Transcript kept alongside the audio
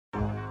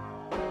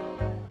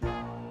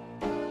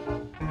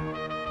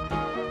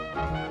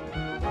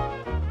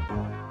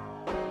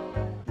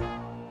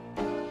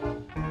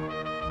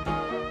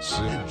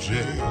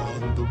CJ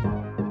on the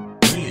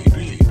beat.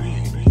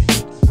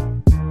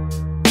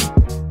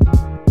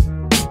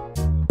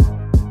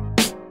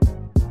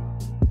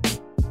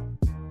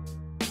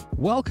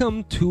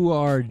 Welcome to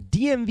our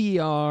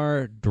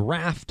DNVR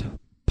draft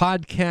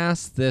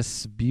podcast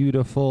this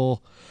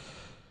beautiful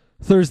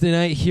Thursday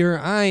night here.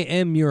 I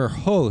am your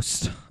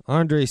host,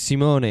 Andre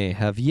Simone.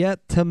 Have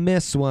yet to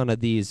miss one of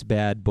these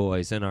bad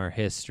boys in our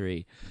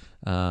history.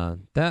 That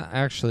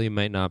actually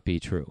might not be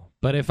true.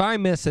 But if I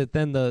miss it,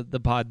 then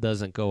the pod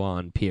doesn't go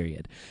on,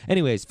 period.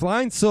 Anyways,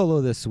 flying solo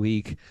this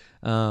week.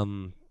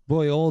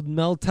 Boy, old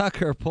Mel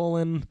Tucker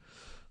pulling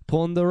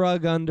the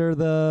rug under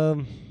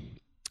the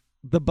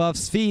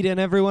Buffs' feet, and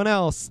everyone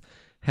else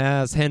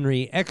has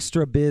Henry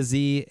extra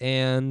busy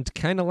and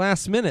kind of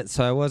last minute,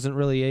 so I wasn't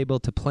really able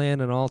to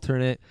plan an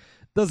alternate.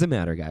 Doesn't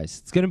matter, guys.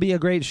 It's going to be a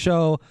great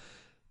show.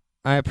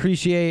 I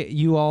appreciate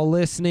you all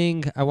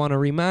listening. I want to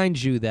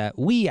remind you that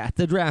we at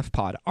the Draft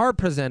Pod are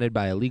presented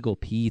by Illegal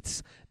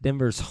Pete's,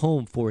 Denver's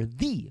home for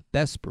the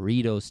best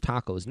burritos,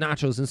 tacos,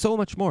 nachos, and so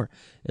much more.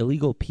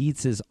 Illegal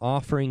Pete's is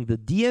offering the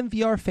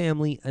DNVR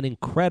family an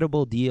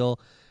incredible deal.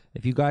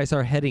 If you guys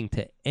are heading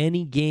to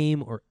any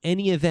game or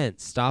any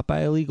event, stop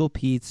by Illegal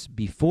Pete's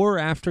before or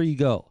after you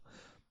go.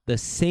 The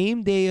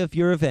same day of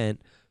your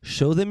event,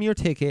 show them your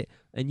ticket,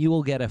 and you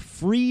will get a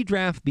free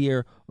draft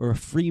beer or a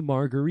free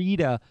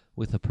margarita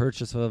with the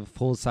purchase of a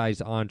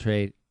full-size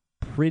entree.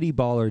 Pretty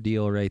baller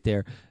deal right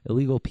there.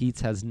 Illegal Pete's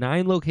has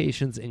 9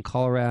 locations in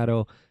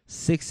Colorado,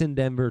 6 in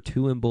Denver,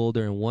 2 in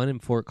Boulder, and 1 in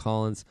Fort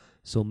Collins.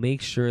 So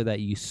make sure that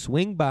you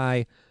swing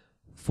by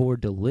for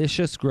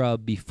delicious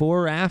grub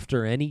before or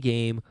after any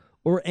game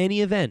or any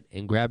event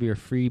and grab your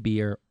free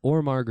beer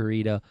or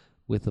margarita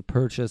with the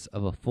purchase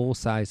of a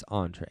full-size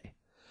entree.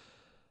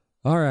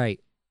 All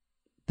right.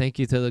 Thank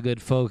you to the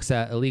good folks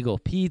at Illegal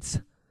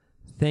Pete's.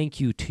 Thank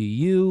you to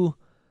you.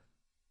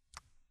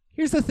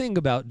 Here's the thing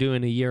about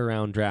doing a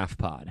year-round draft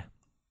pod.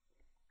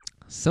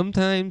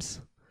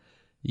 Sometimes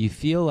you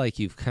feel like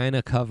you've kind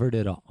of covered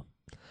it all.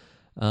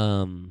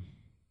 And,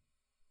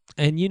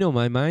 you know,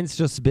 my mind's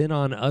just been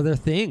on other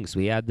things.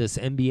 We had this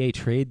NBA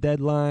trade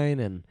deadline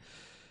and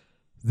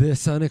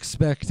this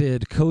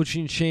unexpected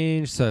coaching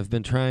change, so I've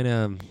been trying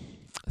to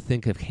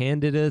think of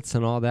candidates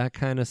and all that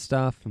kind of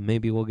stuff.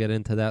 Maybe we'll get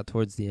into that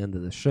towards the end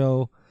of the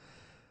show.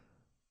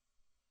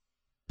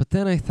 But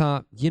then I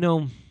thought, you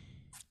know,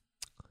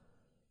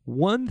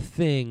 one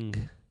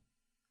thing,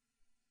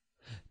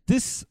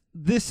 this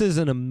is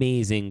an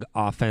amazing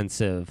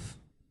offensive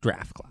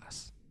draft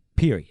class,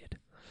 period.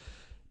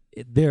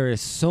 There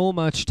is so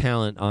much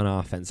talent on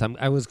offense.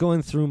 I was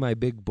going through my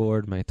big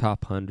board, my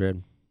top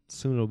 100.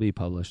 Soon it'll be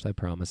published, I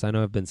promise. I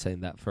know I've been saying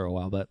that for a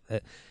while, but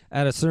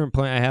at a certain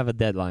point, I have a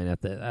deadline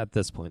at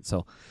this point,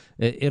 so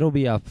it'll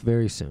be up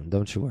very soon.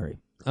 Don't you worry.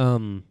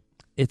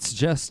 It's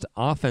just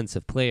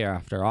offensive player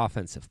after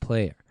offensive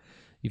player.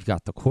 You've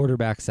got the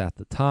quarterbacks at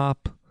the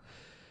top.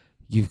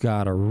 You've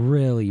got a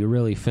really,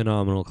 really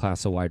phenomenal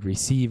class of wide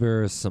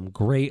receivers, some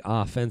great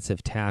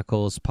offensive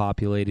tackles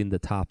populating the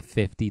top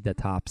 50, the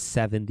top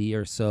 70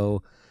 or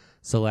so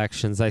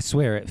selections. I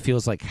swear it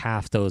feels like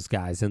half those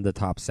guys in the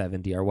top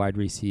 70 are wide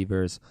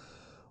receivers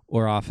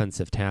or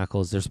offensive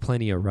tackles. There's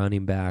plenty of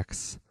running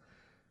backs.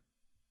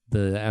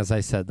 As I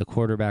said, the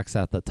quarterbacks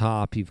at the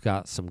top. You've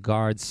got some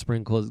guards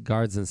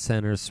and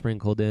centers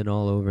sprinkled in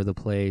all over the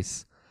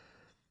place.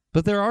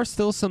 But there are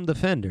still some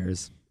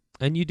defenders.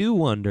 And you do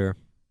wonder,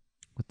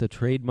 with the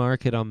trade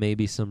market on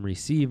maybe some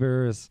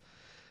receivers,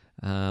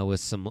 with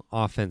some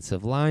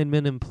offensive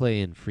linemen in play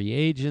in free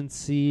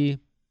agency.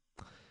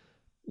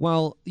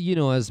 Well, you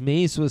know, as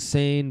Mace was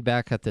saying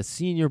back at the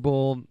Senior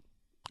Bowl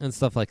and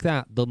stuff like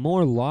that, the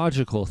more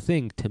logical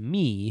thing to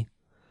me,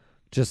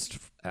 just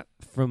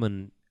from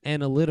an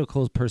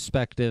analytical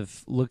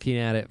perspective, looking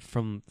at it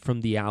from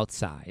the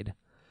outside,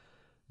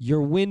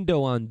 your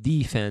window on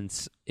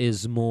defense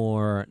is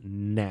more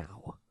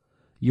now.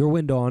 Your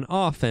window on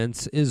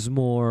offense is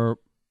more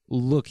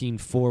looking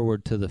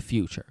forward to the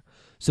future.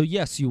 So,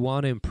 yes, you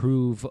want to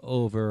improve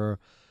over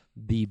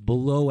the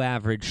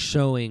below-average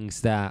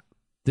showings that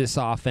this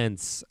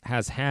offense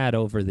has had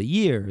over the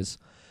years,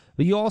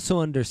 but you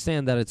also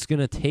understand that it's going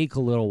to take a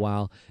little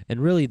while,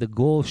 and really the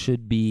goal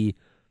should be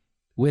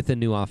with a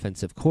new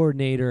offensive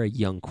coordinator, a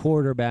young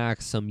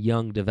quarterback, some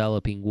young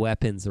developing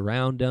weapons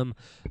around him,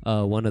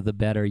 one of the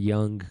better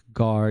young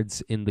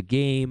guards in the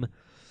game,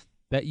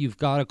 that you've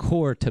got a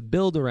core to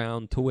build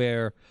around to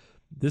where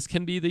this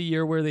can be the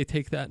year where they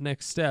take that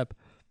next step.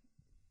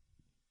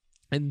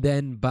 And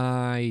then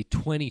by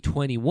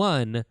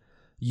 2021,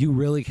 you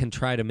really can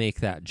try to make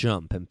that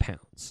jump and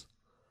pounce.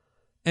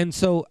 And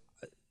so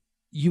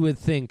you would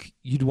think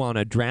you'd want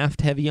to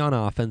draft heavy on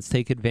offense,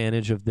 take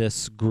advantage of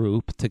this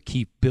group to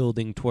keep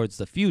building towards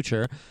the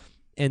future,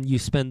 and you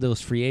spend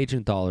those free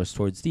agent dollars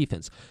towards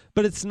defense.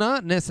 But it's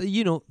not necessarily,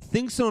 you know,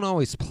 things don't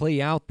always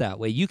play out that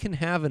way. You can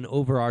have an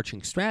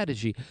overarching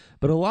strategy,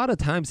 but a lot of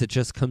times it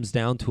just comes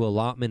down to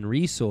allotting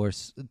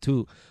resources,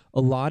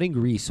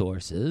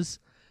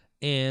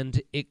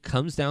 and it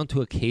comes down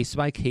to a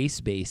case-by-case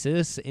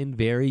basis in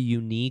very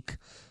unique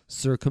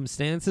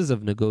circumstances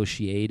of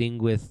negotiating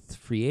with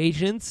free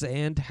agents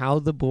and how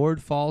the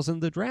board falls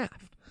in the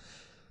draft.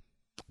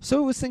 So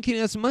I was thinking,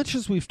 as much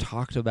as we've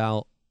talked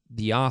about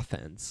the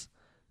offense,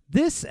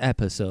 this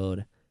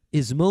episode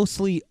is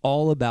mostly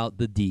all about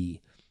the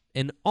D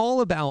and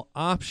all about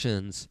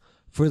options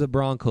for the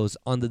Broncos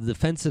on the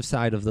defensive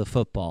side of the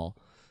football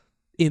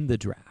in the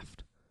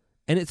draft.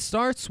 And it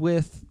starts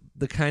with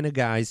the kind of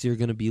guys you're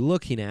going to be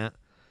looking at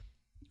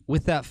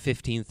with that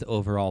 15th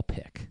overall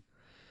pick,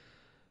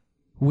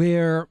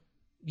 where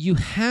you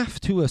have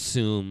to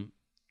assume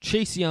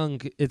Chase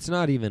Young, it's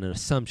not even an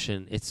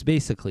assumption, it's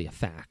basically a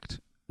fact.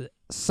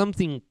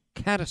 Something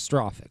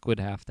catastrophic would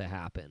have to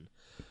happen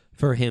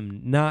for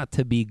him not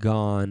to be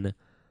gone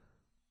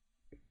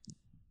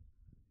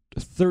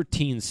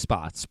 13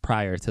 spots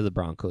prior to the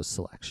Broncos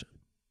selection.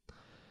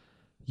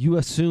 You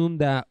assume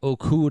that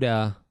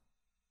Okudah,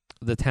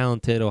 the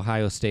talented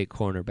Ohio State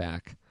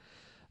cornerback,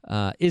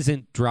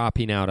 isn't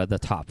dropping out of the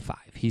top 5.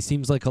 He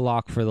seems like a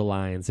lock for the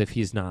Lions. If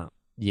he's not,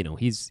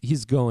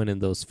 he's going in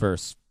those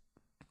first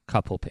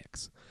couple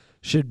picks.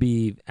 Should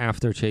be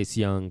after Chase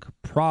Young,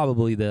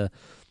 probably the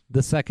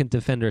second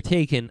defender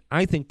taken.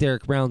 I think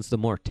Derek Brown's the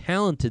more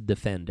talented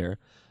defender,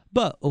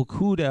 but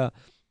Okudah,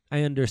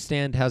 I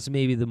understand, has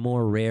maybe the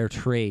more rare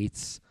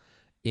traits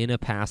in a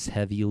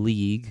pass-heavy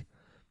league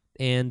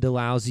and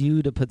allows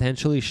you to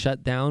potentially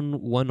shut down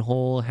one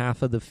whole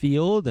half of the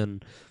field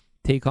and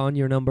take on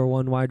your number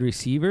one wide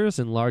receivers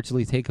and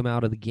largely take them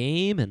out of the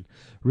game and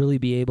really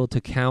be able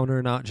to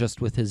counter not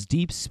just with his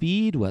deep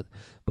speed,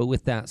 but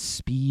with that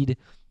speed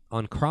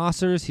on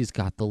crossers. He's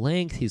got the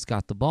length, he's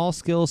got the ball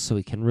skills, so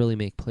he can really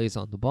make plays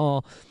on the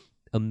ball.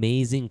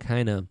 Amazing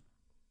kind of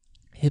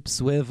hip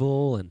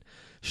swivel and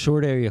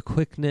short area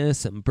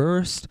quickness and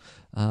burst,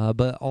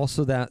 but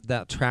also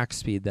that track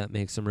speed that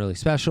makes him really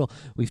special.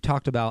 We've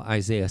talked about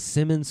Isaiah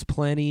Simmons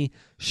plenty.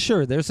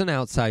 Sure, there's an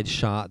outside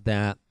shot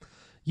that,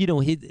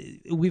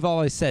 we've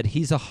always said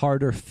he's a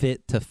harder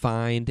fit to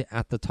find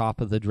at the top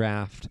of the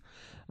draft.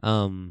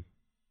 But,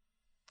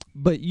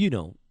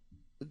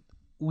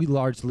 we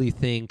largely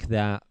think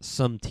that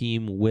some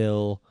team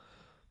will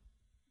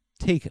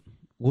take him.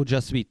 We'll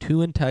just be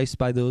too enticed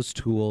by those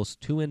tools,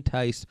 too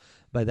enticed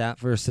by that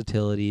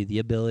versatility, the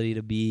ability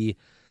to be,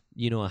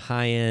 a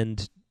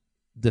high-end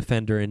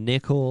defender in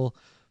nickel,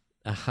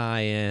 a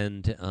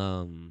high-end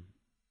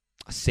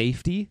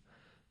safety.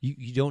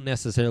 You don't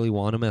necessarily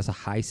want him as a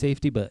high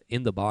safety, but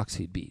in the box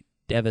he'd be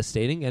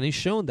devastating, and he's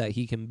shown that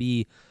he can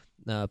be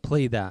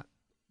play that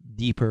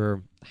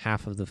deeper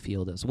half of the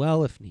field as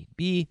well if need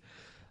be.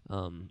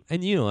 And,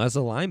 as a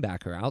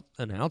linebacker,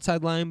 an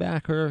outside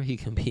linebacker, he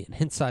can be an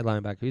inside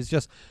linebacker. He's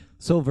just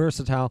so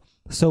versatile,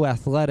 so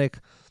athletic,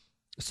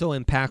 so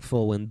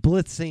impactful when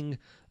blitzing,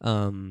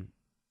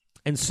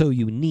 and so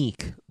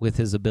unique with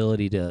his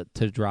ability to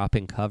drop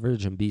in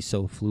coverage and be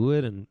so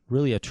fluid and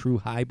really a true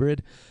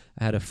hybrid.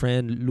 I had a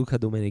friend, Luca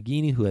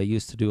Domeneghini, who I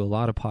used to do a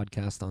lot of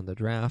podcasts on the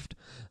draft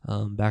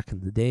back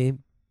in the day,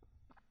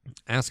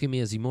 asking me,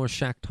 is he more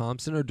Shaq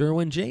Thompson or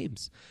Derwin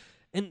James?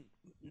 And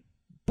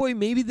boy,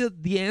 maybe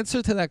the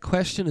answer to that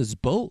question is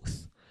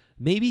both.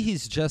 Maybe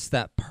he's just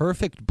that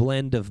perfect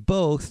blend of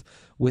both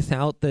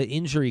without the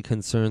injury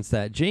concerns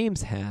that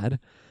James had,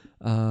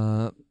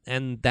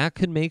 and that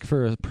could make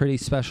for a pretty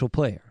special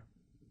player.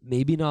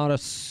 Maybe not a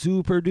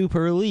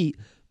super-duper elite,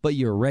 but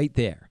you're right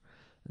there.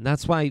 And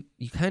that's why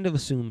you kind of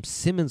assume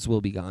Simmons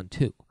will be gone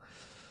too.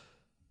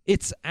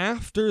 It's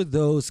after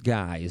those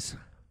guys,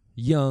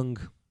 Young,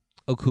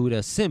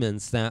 Okudah,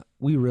 Simmons, that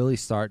we really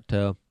start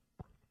to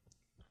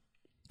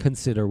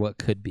consider what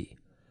could be.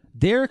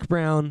 Derek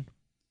Brown,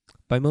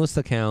 by most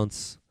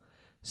accounts,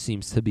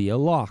 seems to be a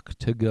lock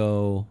to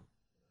go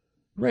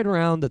right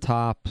around the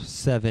top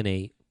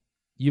 7-8.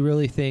 You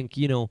really think,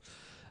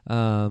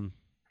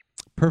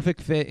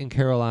 perfect fit in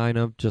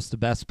Carolina, just the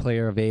best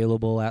player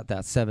available at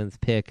that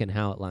 7th pick and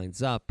how it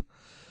lines up.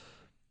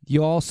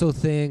 You also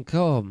think,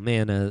 oh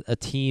man, a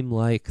team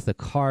like the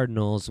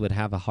Cardinals would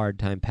have a hard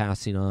time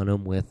passing on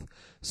him with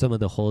some of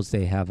the holes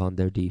they have on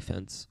their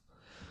defense.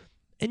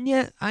 And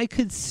yet, I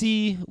could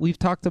see, we've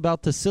talked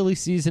about the silly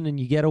season, and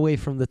you get away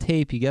from the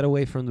tape, you get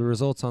away from the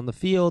results on the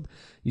field,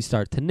 you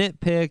start to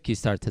nitpick, you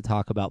start to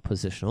talk about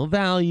positional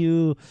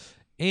value,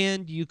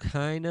 and you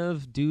kind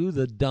of do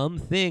the dumb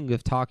thing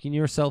of talking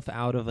yourself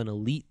out of an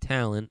elite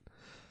talent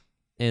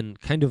and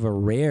kind of a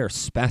rare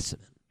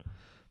specimen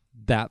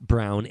that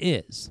Brown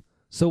is.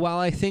 So while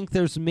I think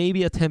there's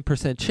maybe a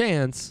 10%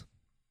 chance,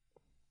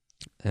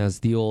 as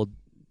the old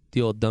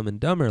Dumb and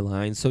Dumber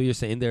line, so you're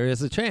saying there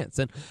is a chance.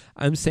 And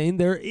I'm saying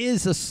there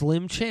is a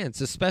slim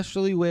chance,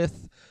 especially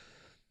with,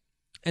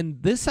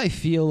 and this I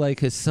feel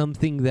like is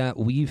something that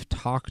we've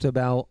talked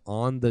about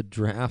on the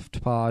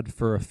Draft Pod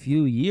for a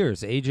few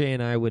years. AJ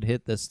and I would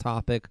hit this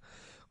topic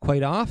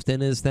quite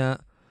often, is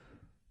that,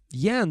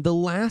 in the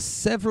last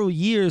several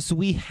years,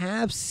 we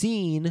have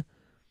seen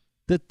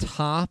the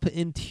top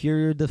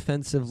interior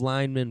defensive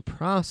lineman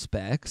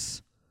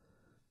prospects,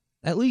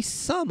 at least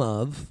some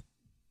of,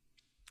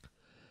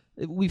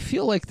 we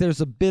feel like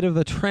there's a bit of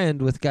a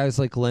trend with guys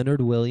like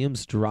Leonard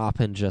Williams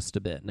dropping just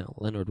a bit. Now,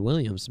 Leonard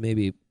Williams,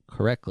 maybe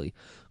correctly.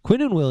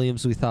 Quinnen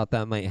Williams, we thought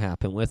that might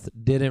happen with.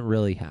 Didn't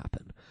really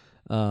happen.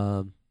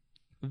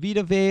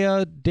 Vita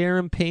Vea,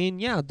 Darren Payne,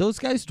 yeah, those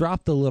guys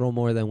dropped a little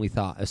more than we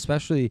thought,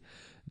 especially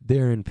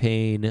Darren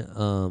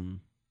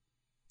Payne.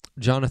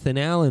 Jonathan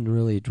Allen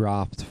really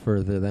dropped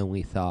further than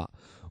we thought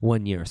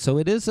one year. So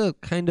it is a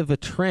kind of a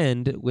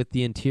trend with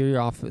the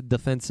interior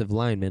defensive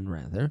linemen,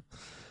 rather,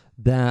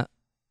 that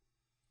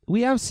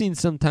we have seen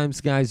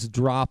sometimes guys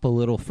drop a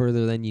little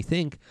further than you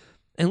think.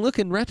 And look,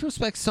 in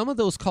retrospect, some of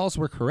those calls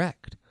were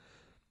correct.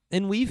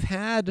 And we've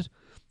had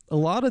a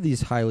lot of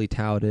these highly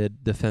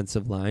touted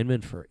defensive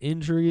linemen for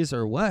injuries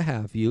or what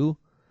have you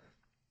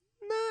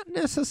not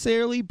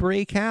necessarily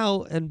break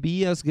out and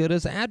be as good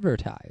as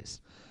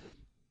advertised.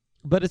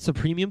 But it's a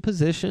premium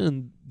position,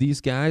 and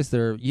these guys,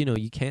 they're,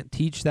 you can't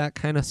teach that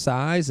kind of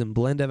size and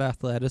blend of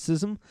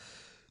athleticism.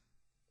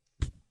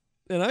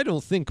 And I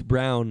don't think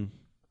Brown,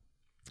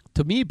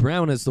 to me,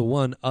 Brown is the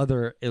one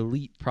other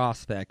elite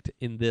prospect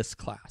in this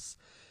class,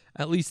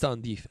 at least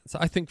on defense.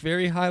 I think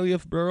very highly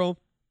of Burrow.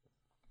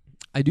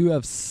 I do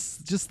have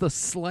just the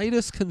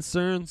slightest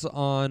concerns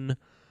on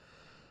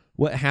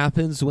what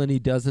happens when he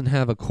doesn't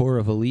have a core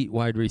of elite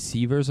wide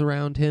receivers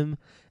around him,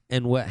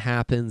 and what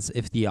happens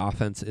if the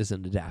offense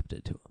isn't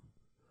adapted to him.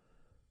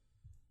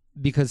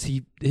 Because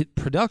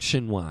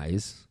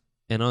production-wise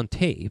and on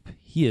tape,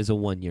 he is a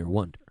one-year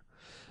wonder.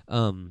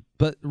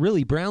 But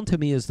really, Brown to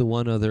me is the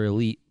one other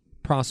elite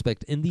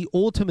prospect in the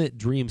ultimate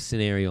dream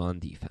scenario on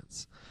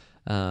defense.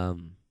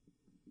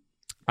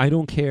 I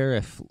don't care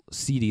if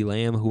CeeDee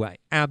Lamb, who I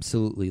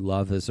absolutely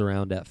love, is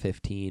around at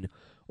 15,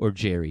 or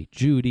Jerry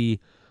Jeudy,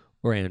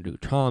 or Andrew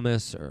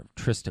Thomas, or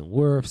Tristan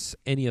Wirfs,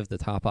 any of the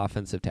top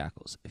offensive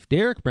tackles. If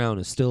Derrick Brown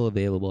is still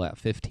available at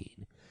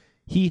 15,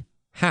 he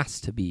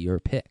has to be your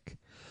pick.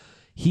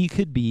 He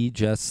could be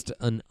just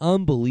an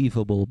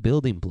unbelievable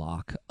building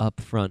block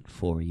up front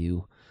for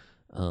you,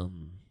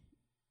 and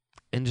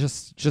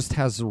just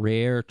has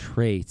rare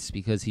traits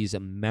because he's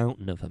a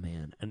mountain of a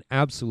man, an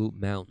absolute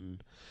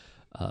mountain.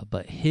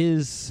 But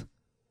his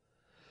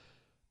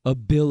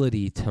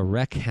ability to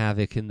wreak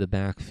havoc in the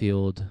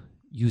backfield,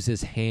 use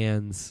his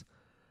hands,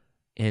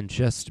 and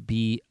just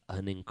be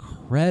an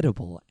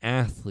incredible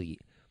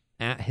athlete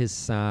at his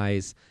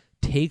size,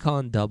 take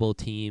on double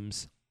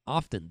teams,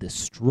 often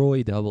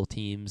destroy double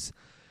teams,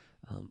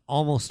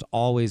 almost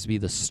always be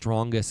the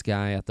strongest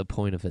guy at the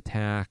point of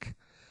attack.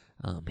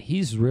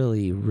 He's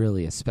really,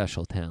 really a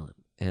special talent,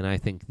 and I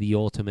think the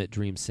ultimate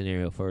dream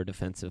scenario for a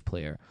defensive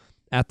player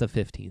at the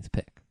 15th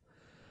pick.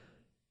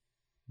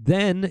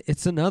 Then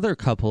it's another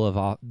couple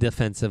of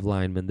defensive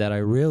linemen that I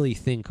really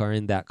think are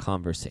in that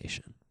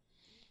conversation.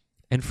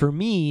 And for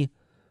me,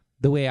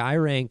 the way I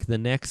rank the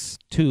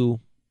next two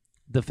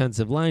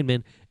defensive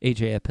linemen,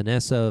 A.J.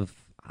 Epinesa of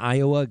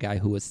Iowa, a guy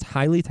who was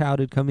highly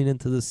touted coming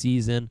into the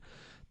season,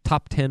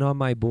 top 10 on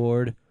my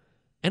board,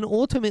 and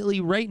ultimately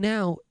right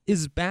now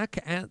is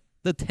back at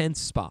the 10th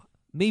spot.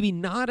 Maybe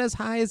not as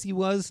high as he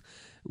was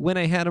when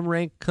I had him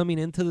ranked coming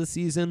into the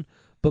season,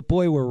 but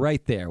boy, we're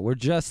right there. We're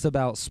just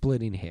about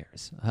splitting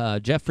hairs.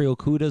 Jeffrey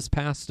Okuda's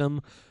past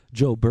him.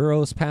 Joe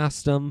Burrow's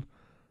past him.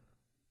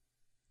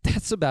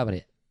 That's about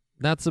it.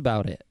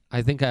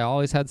 I think I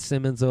always had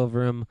Simmons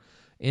over him.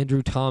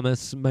 Andrew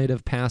Thomas might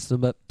have passed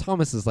him, but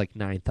Thomas is like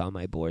 9th on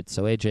my board,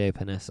 so A.J.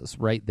 Epenesa's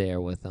right there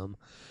with him.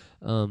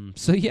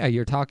 So yeah,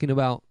 you're talking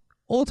about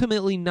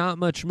ultimately not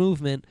much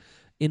movement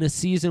in a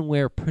season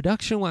where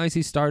production-wise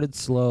he started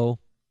slow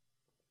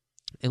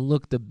and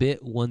looked a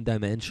bit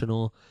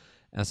one-dimensional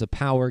as a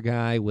power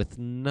guy with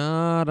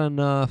not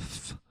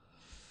enough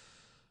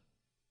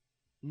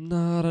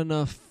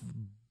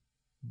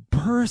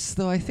burst,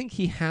 though I think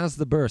he has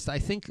the burst. I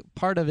think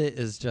part of it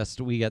is just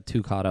we got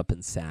too caught up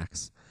in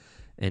sacks.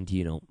 And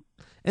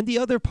the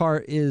other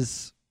part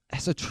is,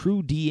 as a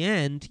true D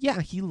end,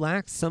 yeah, he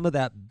lacks some of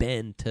that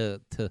bend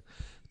to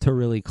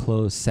really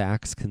close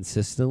sacks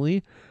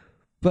consistently.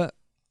 But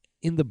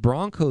in the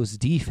Broncos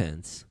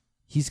defense,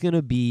 he's going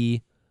to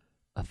be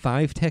a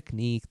 5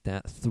 technique,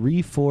 that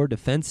 3-4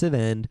 defensive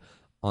end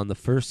on the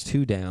first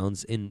 2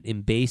 downs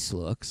in base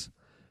looks.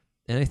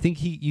 And I think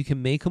you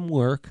can make him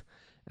work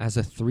as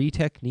a 3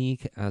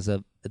 technique, as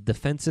a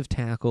defensive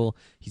tackle.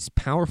 He's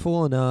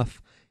powerful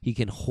enough. He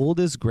can hold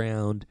his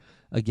ground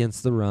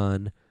against the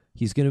run.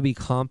 He's going to be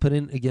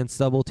competent against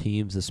double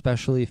teams,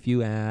 especially if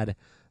you add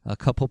a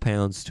couple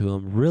pounds to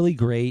him. Really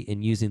great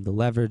in using the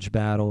leverage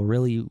battle.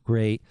 Really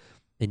great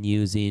in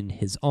using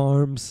his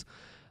arms.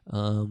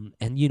 And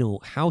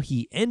how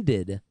he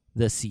ended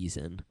the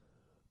season,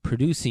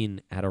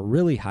 producing at a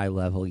really high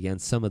level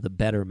against some of the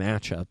better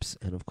matchups,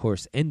 and of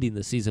course ending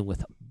the season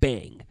with a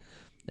bang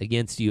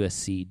against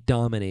USC,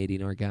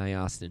 dominating our guy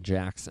Austin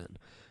Jackson,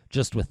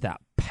 just with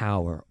that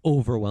power,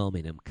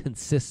 overwhelming him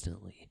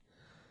consistently.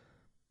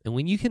 And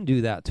when you can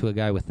do that to a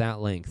guy with that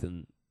length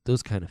and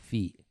those kind of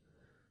feet,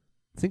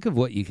 think of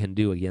what you can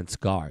do against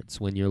guards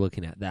when you're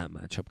looking at that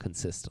matchup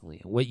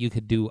consistently. What you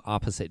could do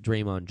opposite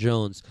Draymond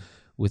Jones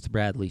with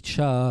Bradley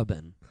Chubb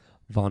and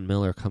Von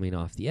Miller coming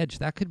off the edge.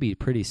 That could be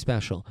pretty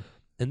special.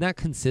 And that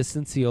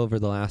consistency over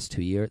the last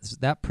 2 years,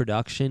 that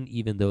production,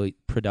 even though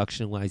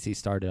production-wise he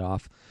started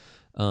off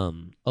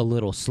a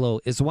little slow,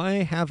 is why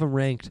I have him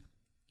ranked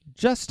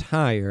just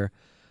higher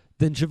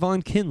than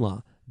Javon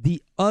Kinlaw,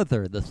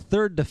 the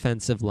third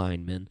defensive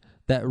lineman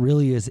that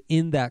really is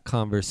in that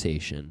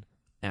conversation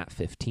at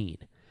 15.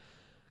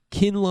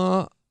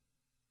 Kinlaw,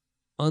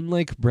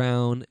 unlike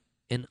Brown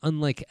and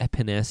unlike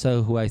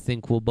Epinesa, who I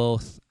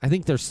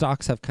think their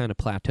stocks have kind of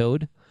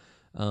plateaued.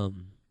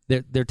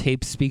 Their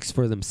tape speaks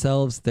for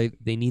themselves.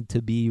 They need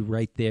to be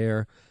right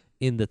there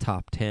in the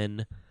top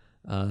 10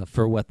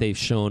 for what they've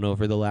shown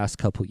over the last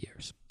couple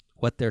years,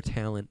 what their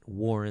talent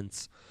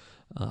warrants,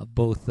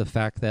 both the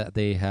fact that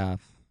they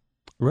have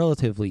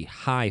relatively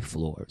high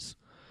floors.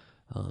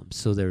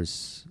 So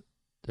there's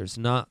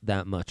not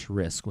that much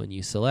risk when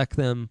you select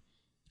them,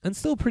 and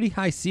still pretty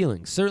high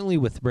ceilings, certainly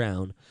with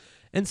Brown,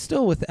 and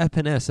still with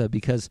Epinesa,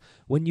 because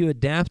when you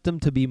adapt them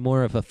to be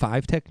more of a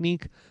 5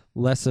 technique,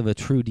 less of a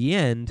true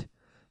D-end,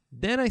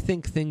 then I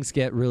think things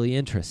get really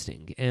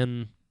interesting.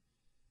 And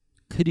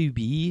could he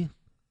be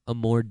a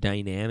more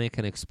dynamic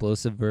and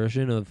explosive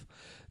version of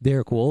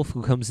Derek Wolfe,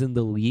 who comes in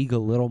the league a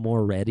little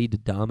more ready to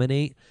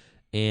dominate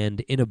and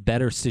in a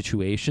better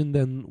situation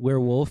than where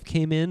Wolfe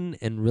came in,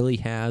 and really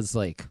has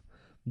like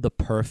the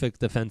perfect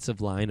defensive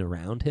line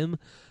around him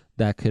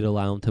that could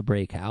allow him to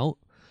break out?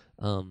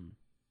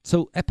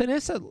 So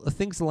Epinesa,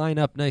 things line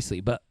up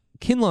nicely, but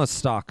Kinlaw's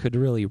stock could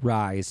really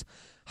rise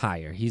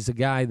higher. He's a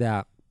guy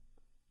that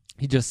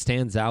he just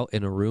stands out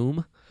in a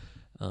room.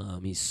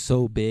 He's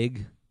so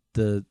big.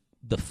 The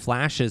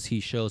flashes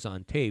he shows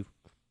on tape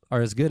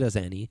are as good as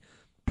any.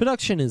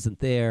 Production isn't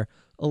there.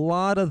 A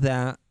lot of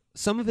that,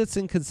 some of it's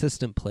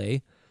inconsistent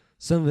play.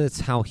 Some of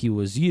it's how he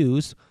was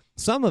used.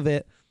 Some of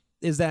it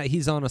is that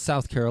he's on a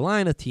South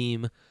Carolina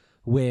team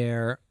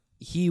where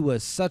he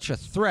was such a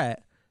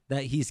threat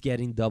that he's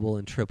getting double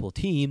and triple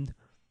teamed.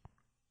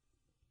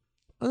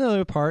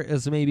 Another part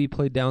is maybe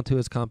played down to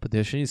his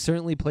competition. He's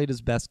certainly played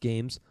his best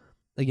games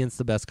against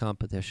the best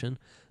competition.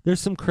 There's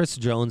some Chris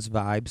Jones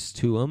vibes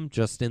to him,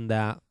 just in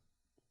that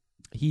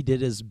he did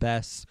his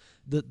best.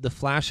 The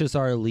flashes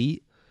are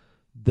elite.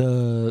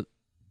 The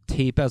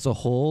tape as a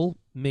whole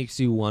makes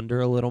you wonder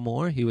a little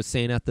more. He was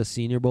saying at the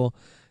Senior Bowl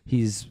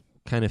he's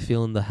kind of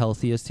feeling the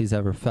healthiest he's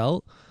ever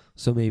felt.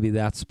 So maybe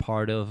that's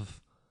part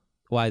of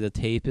why the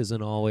tape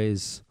isn't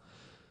always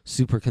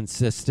super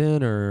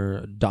consistent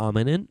or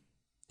dominant.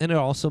 And it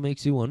also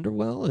makes you wonder,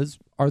 well,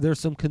 are there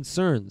some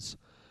concerns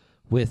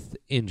with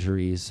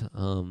injuries?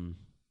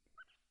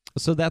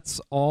 So that's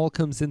all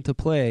comes into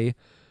play.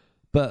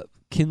 But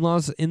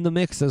Kinlaw's in the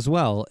mix as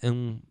well.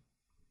 And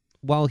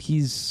while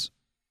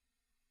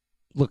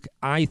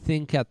I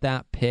think at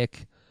that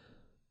pick,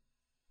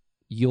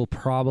 you'll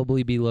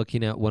probably be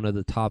looking at one of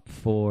the top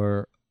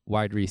 4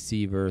 wide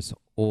receivers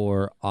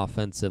or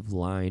offensive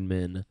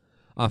linemen,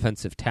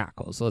 offensive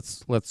tackles.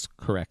 Let's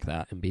correct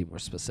that and be more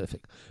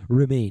specific.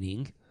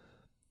 Remaining,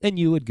 and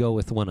you would go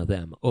with one of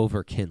them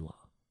over Kinlaw.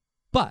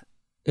 But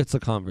it's a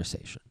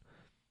conversation.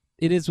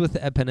 It is with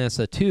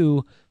Epinesa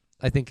too.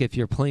 I think if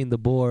you're playing the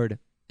board,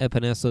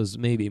 Epinesa's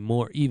maybe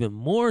even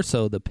more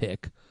so the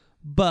pick.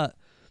 But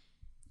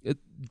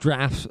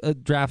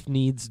draft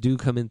needs do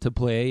come into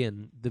play,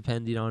 and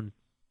depending on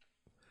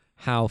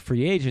how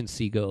free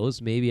agency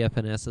goes, maybe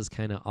Epinesa's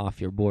kind of off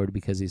your board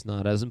because he's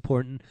not as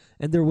important,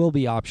 and there will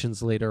be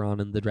options later on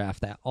in the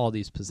draft at all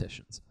these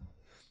positions.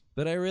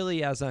 But I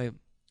really, as I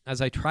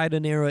try to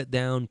narrow it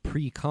down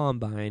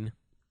pre-combine,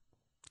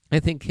 I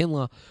think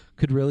Kinlaw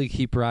could really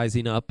keep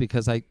rising up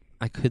because I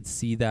could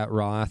see that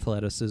raw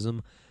athleticism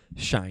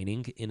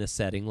shining in a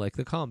setting like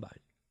the combine.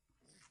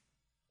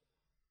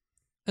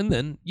 And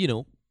then,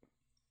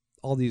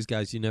 all these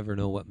guys, you never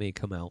know what may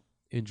come out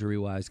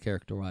injury-wise,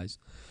 character-wise.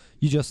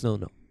 You just don't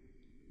know.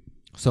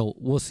 So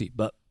we'll see.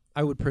 But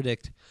I would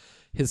predict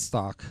his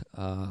stock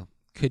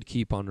could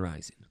keep on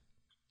rising.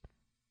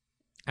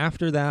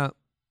 After that,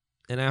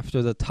 and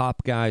after the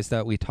top guys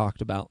that we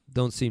talked about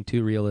don't seem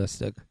too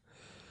realistic,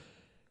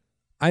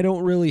 I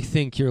don't really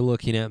think you're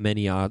looking at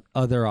many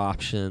other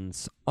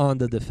options on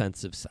the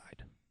defensive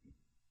side.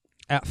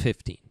 At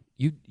 15,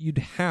 you'd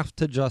have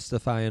to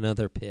justify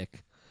another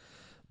pick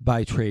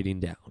by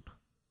trading down.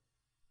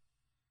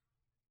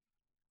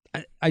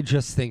 I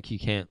just think you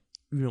can't.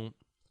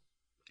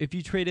 If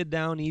you traded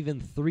down even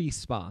 3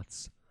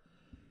 spots,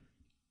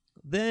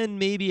 then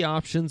maybe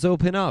options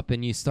open up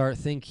and you start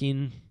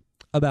thinking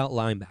about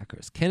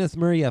linebackers. Kenneth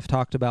Murray, I've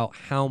talked about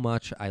how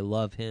much I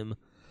love him.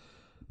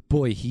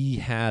 Boy, he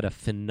had a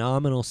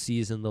phenomenal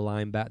season,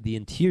 the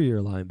interior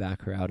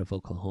linebacker out of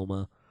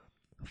Oklahoma.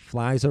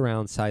 Flies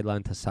around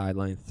sideline to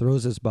sideline,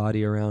 throws his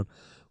body around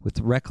with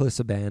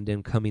reckless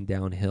abandon coming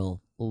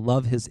downhill.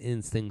 Love his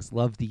instincts,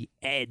 love the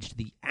edge,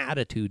 the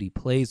attitude he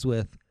plays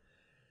with.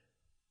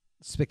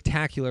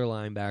 Spectacular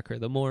linebacker.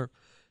 The more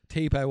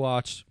tape I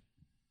watch,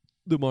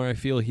 the more I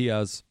feel he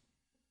has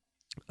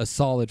a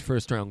solid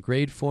first-round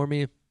grade for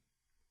me.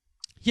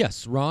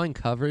 Yes, raw in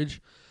coverage,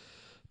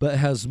 but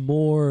has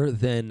more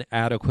than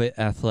adequate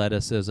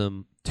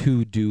athleticism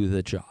to do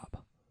the job.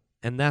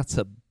 And that's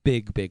a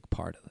big, big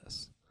part of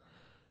this.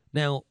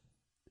 Now,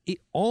 it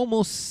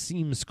almost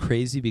seems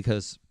crazy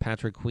because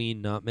Patrick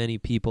Queen, not many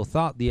people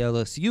thought the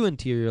LSU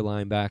interior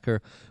linebacker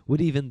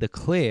would even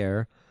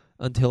declare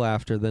until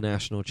after the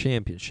national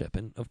championship.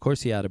 And, of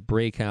course, he had a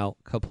breakout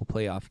couple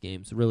playoff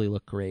games, really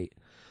looked great.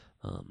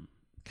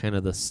 Kind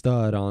of the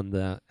stud on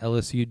the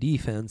LSU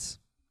defense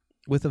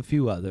with a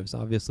few others.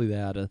 Obviously, they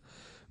had a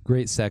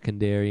great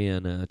secondary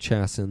and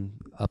Chasen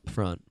up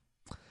front.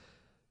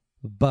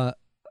 But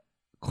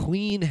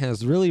Queen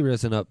has really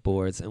risen up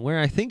boards, and where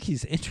I think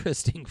he's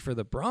interesting for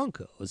the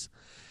Broncos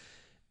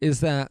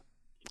is that,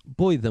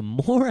 boy, the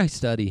more I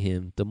study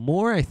him, the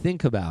more I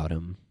think about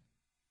him,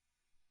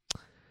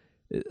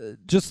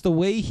 just the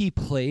way he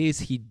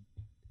plays,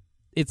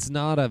 it's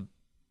not a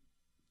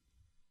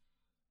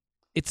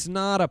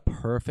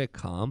perfect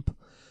comp,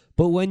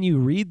 but when you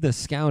read the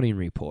scouting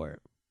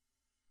report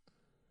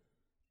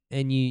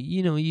and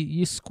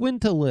you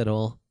squint a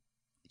little,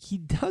 he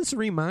does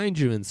remind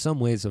you in some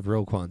ways of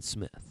Roquan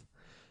Smith.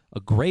 A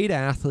great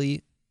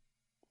athlete,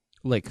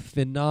 like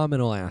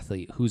phenomenal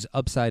athlete, whose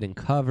upside in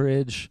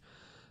coverage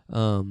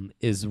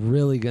is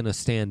really going to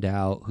stand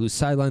out, whose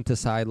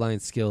sideline-to-sideline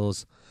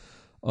skills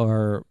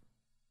are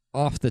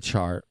off the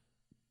chart.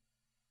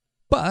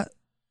 But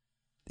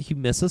he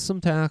misses some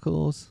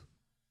tackles.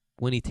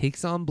 When he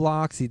takes on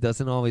blocks, he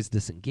doesn't always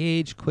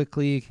disengage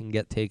quickly, can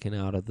get taken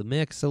out of the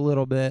mix a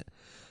little bit.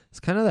 It's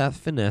kind of that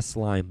finesse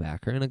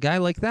linebacker. And a guy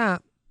like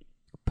that,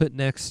 put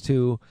next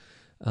to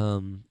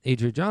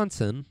Adrian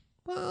Johnson,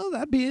 well,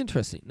 that'd be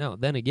interesting. Now,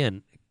 then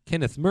again,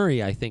 Kenneth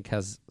Murray, I think,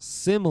 has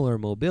similar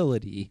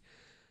mobility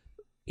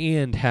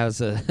and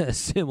has a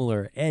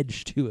similar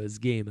edge to his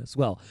game as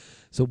well.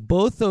 So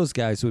both those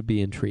guys would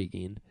be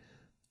intriguing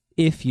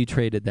if you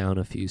traded down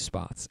a few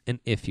spots and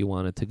if you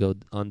wanted to go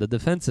on the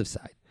defensive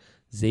side.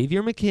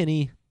 Xavier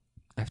McKinney,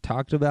 I've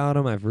talked about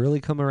him. I've really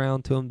come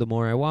around to him the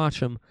more I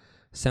watch him.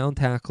 Sound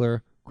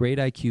tackler, great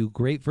IQ,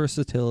 great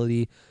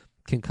versatility,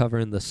 can cover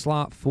in the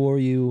slot for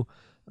you,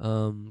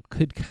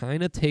 could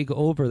kind of take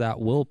over that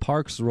Will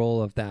Parks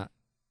role of that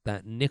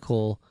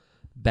nickel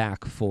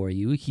back for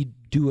you.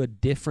 He'd do a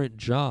different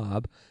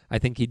job. I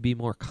think he'd be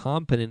more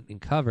competent in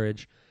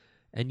coverage,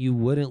 and you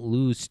wouldn't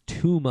lose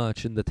too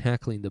much in the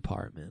tackling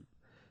department.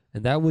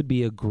 And that would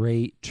be a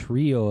great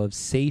trio of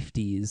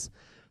safeties.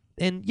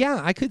 And,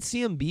 yeah, I could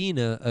see him being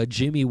a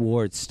Jimmy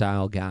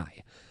Ward-style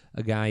guy,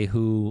 a guy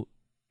who,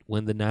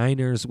 when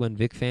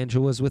Vic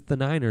Fangio was with the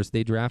Niners,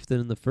 they drafted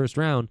in the first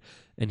round,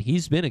 and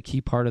he's been a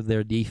key part of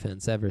their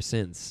defense ever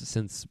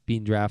since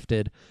being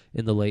drafted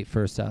in the late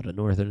first out of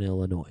Northern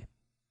Illinois.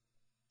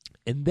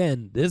 And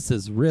then this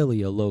is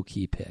really a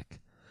low-key pick.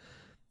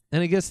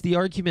 And I guess the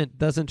argument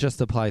doesn't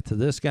just apply to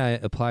this guy.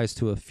 It applies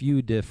to a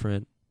few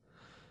different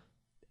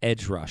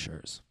edge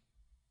rushers.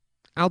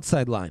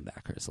 Outside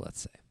linebackers,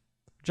 let's say.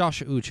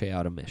 Josh Uche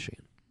out of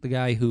Michigan. The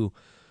guy who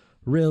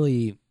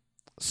really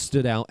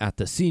stood out at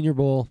the Senior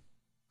Bowl,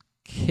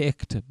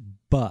 kicked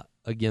butt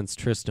against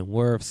Tristan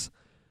Wirfs,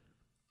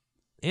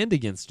 and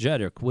against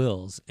Jedrick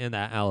Wills and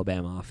that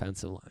Alabama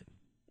offensive line.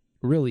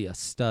 Really a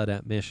stud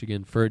at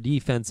Michigan for a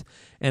defense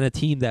and a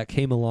team that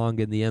came along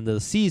in the end of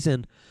the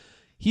season.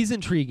 He's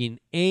intriguing.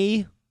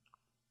 If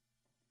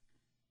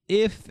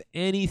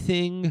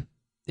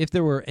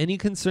there were any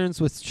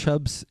concerns with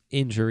Chubb's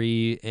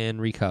injury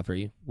and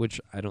recovery, which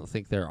I don't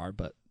think there are,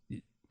 but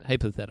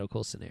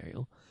hypothetical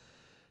scenario,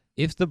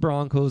 if the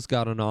Broncos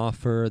got an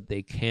offer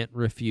they can't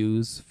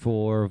refuse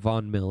for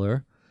Von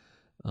Miller,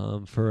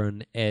 for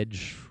an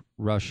edge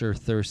rusher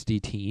thirsty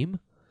team,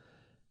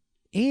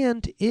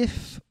 and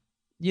if,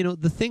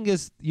 the thing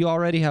is, you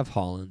already have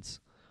Hollins,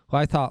 who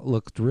I thought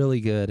looked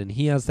really good, and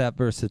he has that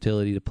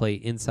versatility to play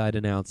inside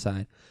and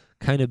outside,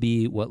 kind of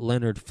be what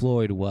Leonard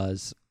Floyd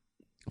was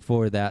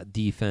for that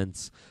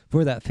defense,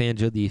 for that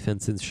Fangio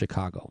defense in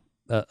Chicago.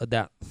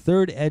 That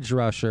third edge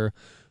rusher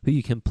who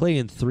you can play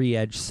in 3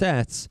 edge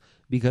sets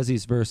because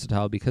he's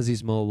versatile, because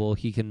he's mobile.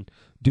 He can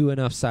do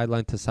enough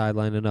sideline to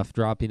sideline, enough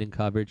dropping in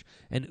coverage.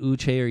 And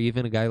Uche or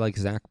even a guy like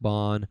Zach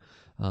Bond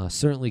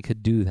certainly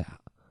could do that.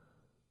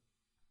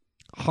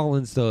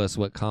 Hollins, though, is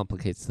what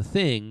complicates the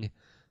thing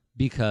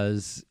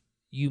because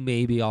you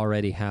maybe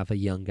already have a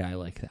young guy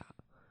like that.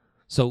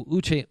 So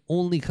Uche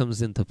only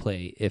comes into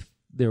play if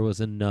there was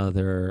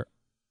another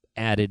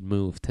added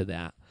move to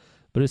that.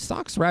 But his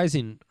stock's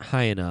rising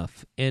high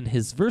enough, and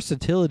his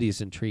versatility is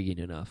intriguing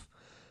enough,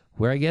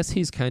 where I guess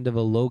he's kind of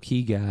a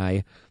low-key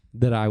guy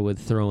that I would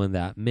throw in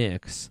that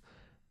mix.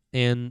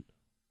 And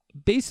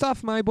based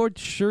off my board,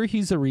 sure,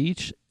 he's a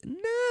reach.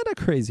 Not a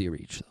crazy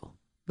reach, though.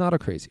 Not a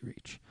crazy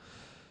reach.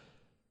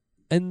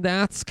 And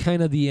that's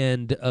kind of the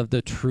end of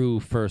the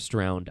true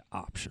first-round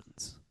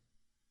options.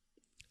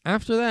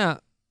 After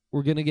that,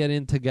 we're going to get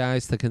into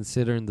guys to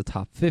consider in the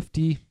top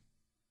 50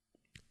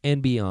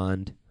 and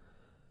beyond.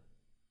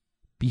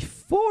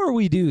 Before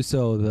we do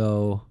so,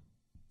 though,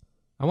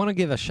 I want to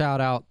give a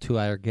shout-out to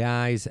our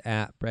guys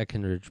at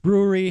Breckenridge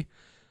Brewery.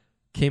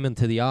 Came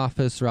into the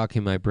office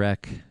rocking my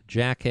Breck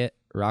jacket,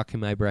 rocking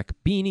my Breck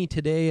beanie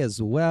today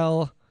as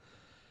well.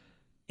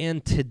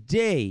 And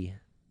today,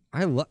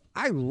 I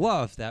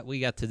love that we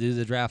got to do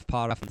the draft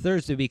pod on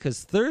Thursday,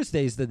 because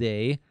Thursday's the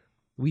day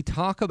we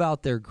talk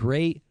about their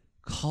great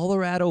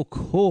Colorado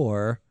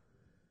Core,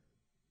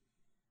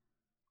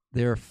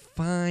 their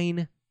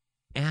fine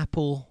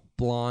apple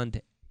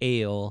blonde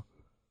ale.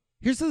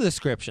 Here's the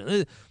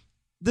description.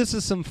 This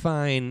is some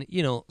fine,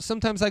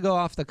 sometimes I go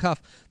off the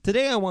cuff.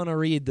 Today I want to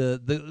read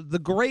the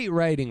great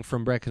writing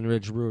from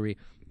Breckenridge Brewery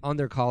on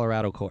their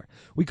Colorado Core.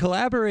 We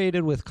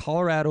collaborated with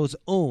Colorado's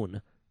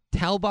own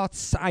Talbot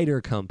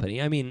Cider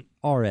Company. I mean,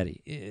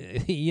 already,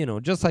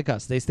 just like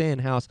us, they stay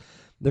in-house.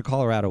 They're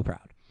Colorado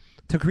proud.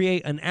 To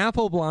create an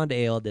apple blonde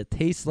ale that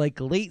tastes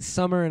like late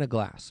summer in a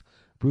glass,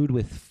 brewed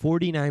with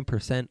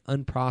 49%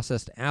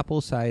 unprocessed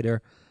apple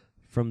cider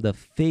from the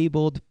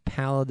fabled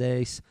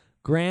Paladase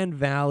Grand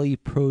Valley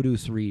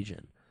produce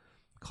region.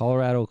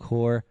 Colorado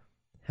Core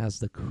has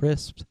the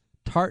crisp,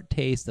 tart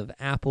taste of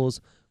apples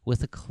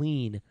with a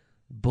clean,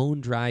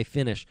 bone-dry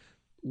finish.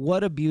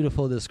 What a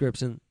beautiful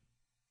description.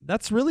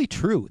 That's really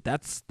true.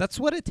 That's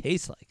what it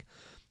tastes like.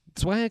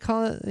 That's why I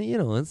call it,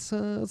 it's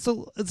a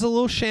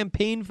little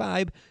champagne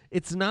vibe.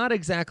 It's not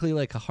exactly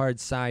like a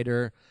hard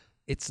cider.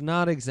 It's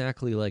not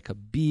exactly like a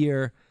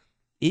beer.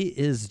 It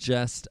is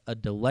just a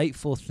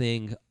delightful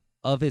thing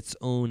of its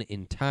own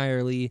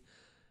entirely.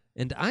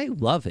 And I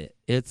love it.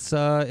 It's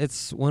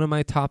one of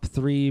my top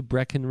 3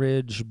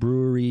 Breckenridge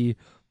Brewery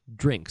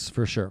drinks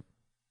for sure.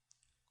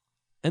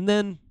 And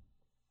then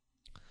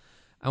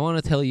I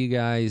want to tell you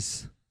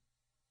guys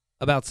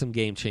about some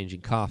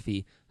game-changing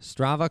coffee.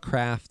 Strava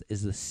Craft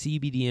is the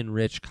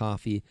CBD-enriched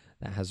coffee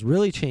that has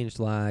really changed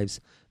lives.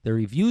 Their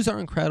reviews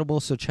are incredible,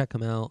 so check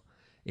them out.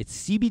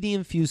 It's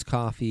CBD-infused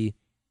coffee,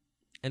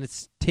 and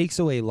it takes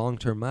away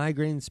long-term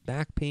migraines,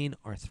 back pain,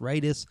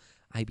 arthritis,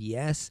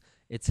 IBS.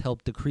 It's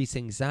helped decrease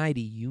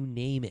anxiety, you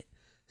name it.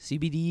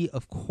 CBD,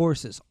 of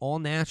course, is all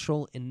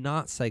natural and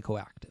not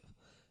psychoactive.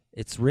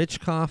 It's rich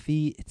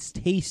coffee. It's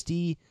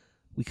tasty.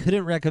 We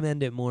couldn't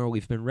recommend it more.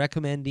 We've been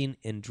recommending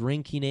and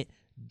drinking it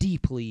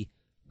deeply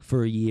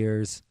for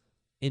years.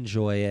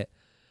 Enjoy it.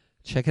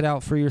 Check it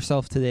out for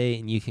yourself today,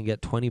 and you can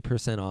get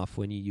 20% off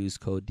when you use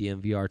code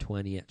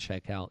DMVR20 at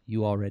checkout.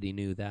 You already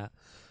knew that.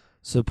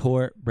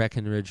 Support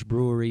Breckenridge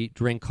Brewery.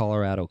 Drink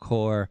Colorado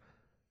Core.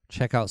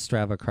 Check out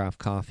Strava Craft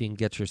Coffee and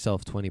get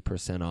yourself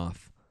 20%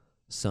 off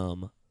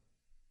some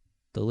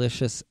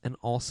delicious and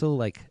also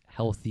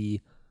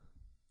healthy,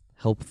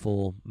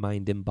 helpful,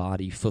 mind and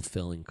body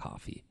fulfilling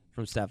coffee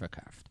from Strava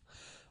Craft.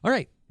 All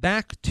right,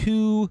 back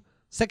to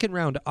second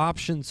round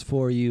options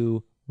for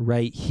you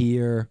right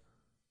here.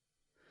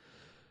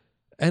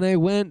 And I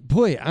went,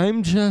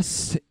 I'm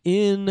just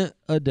in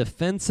a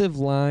defensive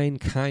line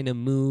kind of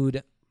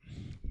mood.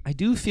 I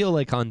do feel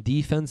like on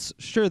defense,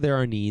 sure, there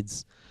are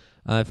needs.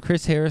 If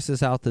Chris Harris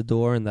is out the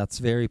door, and that's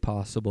very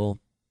possible,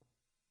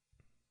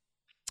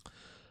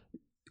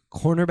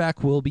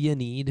 cornerback will be a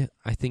need.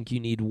 I think you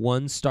need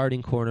one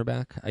starting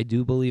cornerback. I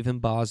do believe in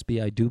Bosby.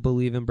 I do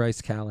believe in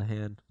Bryce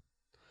Callahan.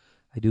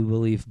 I do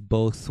believe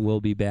both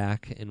will be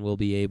back and will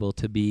be able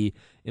to be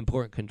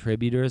important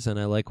contributors, and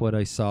I like what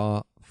I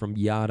saw from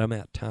Yadam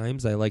at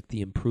times. I like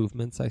the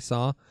improvements I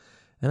saw,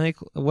 and I like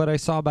what I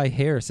saw by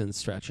Harris in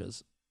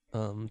stretches.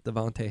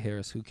 Devontae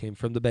Harris, who came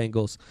from the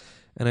Bengals,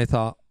 and I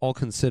thought, all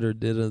considered,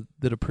 did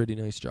a pretty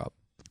nice job.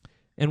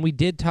 And we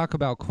did talk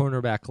about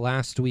cornerback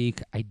last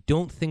week. I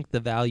don't think the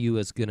value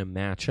is going to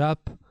match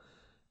up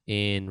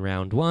in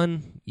round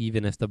 1,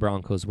 even if the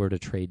Broncos were to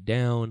trade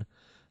down.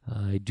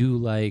 I do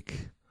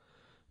like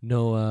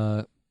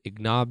Noah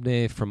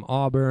Ignobne from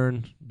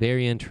Auburn,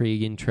 very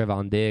intriguing.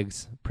 Trevon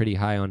Diggs, pretty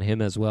high on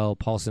him as well.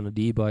 Paulson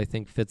Adebo, I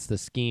think, fits the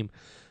scheme.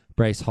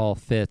 Bryce Hall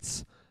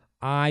fits.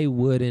 I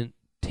wouldn't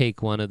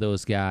take one of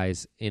those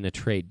guys in a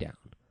trade down.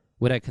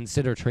 Would I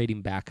consider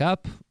trading back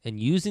up and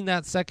using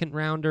that second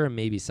rounder and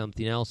maybe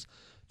something else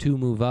to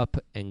move up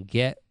and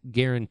get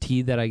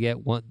guaranteed that I get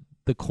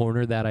the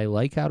corner that I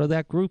like out of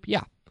that group?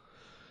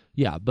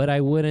 Yeah, but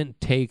I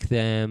wouldn't take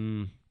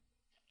them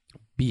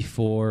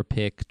before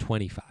pick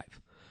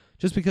 25,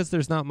 just because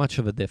there's not much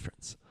of a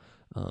difference.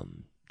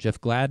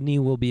 Jeff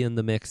Gladney will be in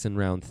the mix in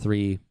round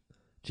 3.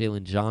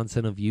 Jalen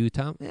Johnson of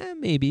Utah,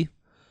 maybe.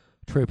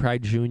 Troy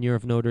Pride Jr.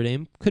 of Notre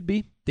Dame, could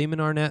be. Damon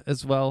Arnett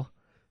as well.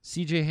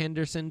 C.J.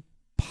 Henderson,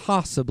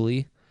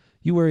 possibly.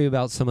 You worry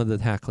about some of the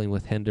tackling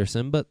with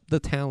Henderson, but the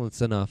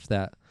talent's enough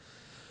that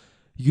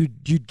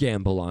you'd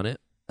gamble on it.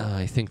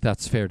 I think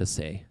that's fair to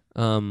say.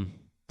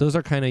 Those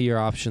are kind of your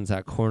options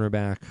at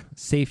cornerback.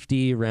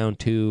 Safety, round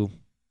 2,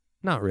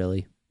 not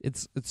really.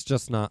 It's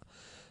just not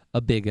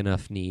a big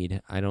enough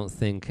need. I don't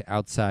think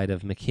outside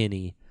of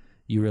McKinney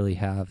you really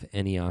have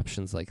any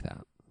options like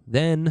that.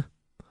 Then,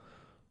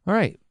 all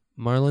right,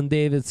 Marlon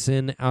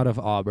Davidson out of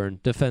Auburn.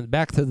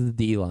 Back to the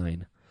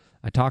D-line.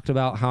 I talked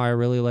about how I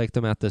really liked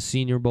him at the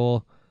Senior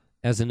Bowl.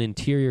 As an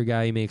interior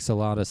guy, he makes a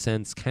lot of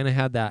sense. Kind of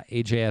had that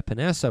A.J.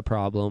 Epinesa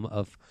problem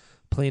of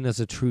playing as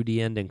a true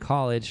D-end in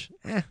college.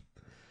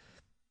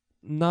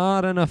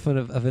 Not enough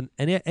of an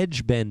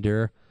edge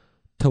bender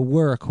to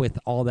work with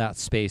all that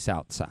space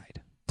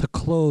outside, to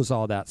close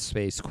all that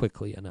space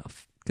quickly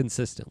enough.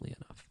 consistently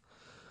enough.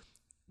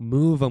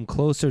 Move him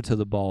closer to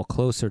the ball,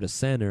 closer to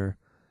center,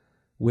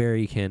 where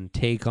he can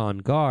take on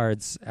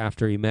guards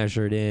after he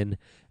measured in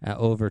at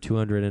over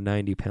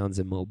 290 pounds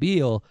in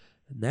Mobile.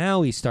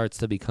 Now he starts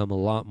to become a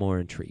lot more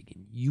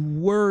intriguing. You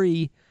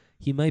worry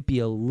he might be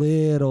a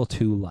little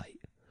too light.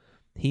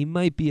 He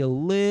might be a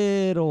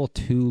little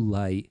too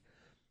light.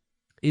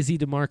 Is he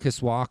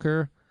DeMarcus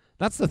Walker?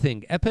 That's the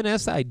thing.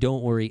 Epinesa, I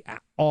don't worry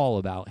at all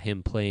about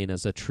him playing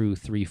as a true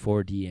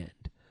 3-4D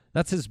end.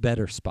 That's his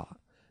better spot.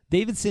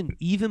 Davidson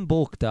even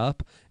bulked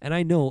up, and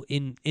I know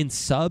in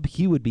sub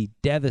he would be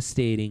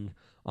devastating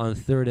on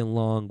 3rd and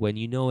long when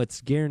you know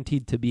it's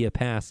guaranteed to be a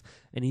pass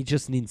and he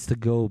just needs to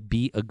go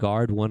beat a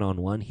guard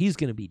one-on-one. He's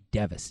going to be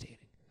devastating.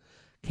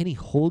 Can he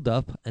hold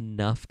up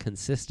enough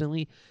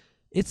consistently?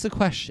 It's a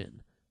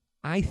question.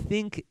 I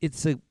think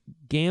it's a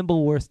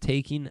gamble worth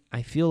taking.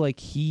 I feel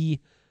like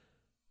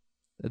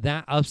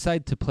that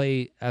upside to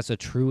play as a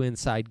true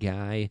inside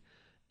guy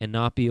and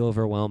not be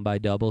overwhelmed by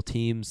double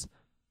teams,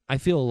 I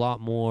feel a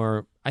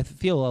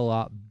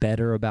lot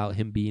better about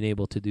him being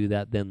able to do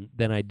that than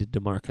I did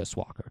DeMarcus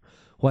Walker,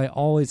 who I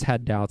always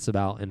had doubts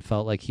about and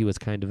felt like he was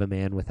kind of a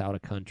man without a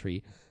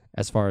country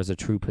as far as a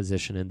true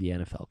position in the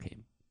NFL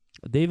came.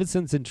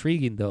 Davidson's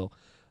intriguing, though,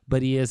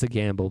 but he is a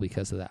gamble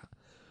because of that.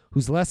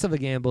 Who's less of a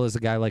gamble is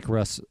a guy like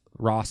Ross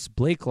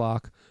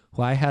Blakelock,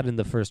 who I had in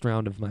the first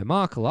round of my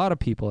mock. A lot of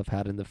people have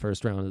had in the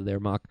first round of their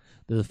mock.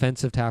 The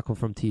defensive tackle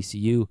from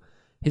TCU.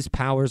 His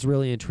power is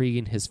really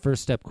intriguing. His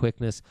first step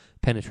quickness,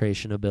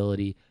 penetration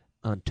ability.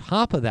 On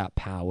top of that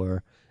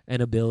power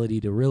and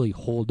ability to really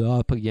hold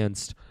up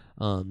against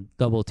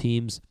double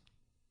teams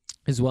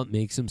is what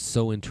makes him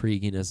so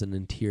intriguing as an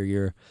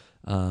interior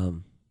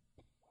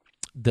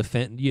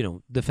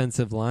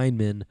defensive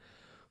lineman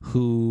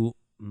who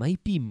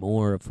might be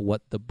more of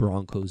what the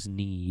Broncos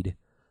need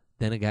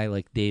than a guy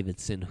like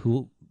Davidson,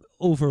 who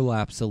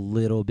overlaps a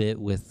little bit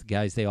with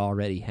guys they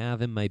already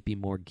have and might be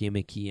more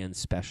gimmicky and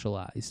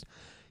specialized.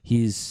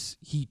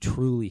 He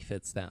truly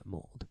fits that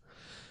mold.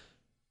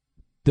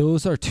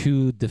 Those are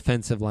two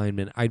defensive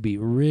linemen I'd be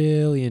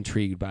really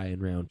intrigued by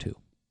in round 2.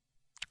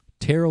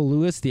 Terrell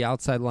Lewis, the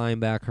outside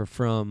linebacker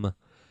from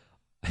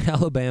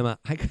Alabama.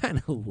 I kind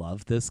of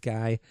love this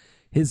guy.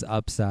 His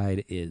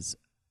upside is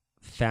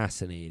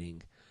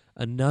fascinating.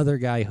 Another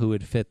guy who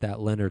would fit that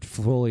Leonard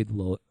Floyd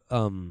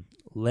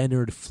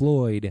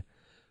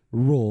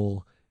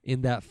role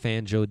in that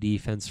Fangio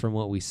defense from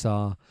what we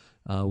saw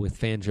with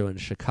Fangio in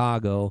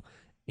Chicago,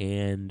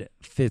 and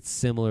fits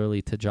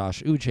similarly to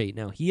Josh Uche.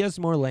 Now, he has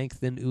more length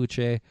than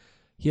Uche.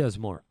 He has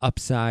more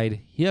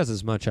upside. He has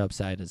as much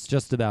upside as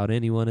just about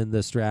anyone in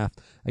this draft.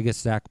 I guess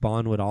Zach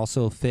Bond would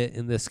also fit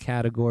in this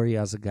category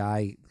as a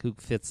guy who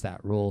fits that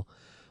role.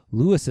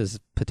 Lewis's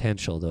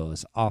potential, though,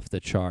 is off the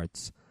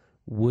charts.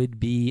 Would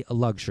be a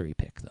luxury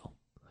pick, though.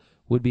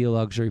 Would be a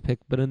luxury pick,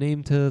 but a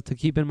name to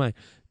keep in mind.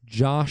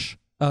 Justin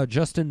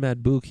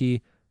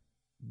Madubuike,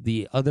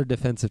 the other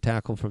defensive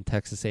tackle from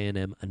Texas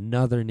A&M,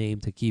 another name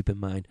to keep in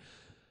mind.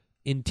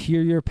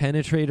 Interior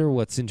penetrator,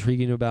 what's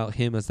intriguing about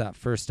him is that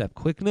first step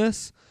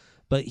quickness,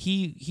 but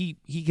he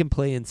can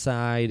play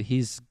inside.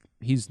 He's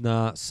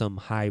not some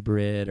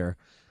hybrid or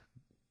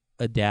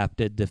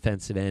adapted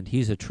defensive end.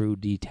 He's a true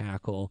D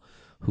tackle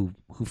who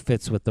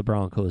fits what the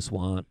Broncos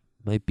want.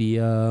 Might be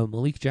a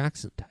Malik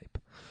Jackson type.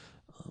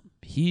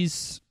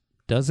 He's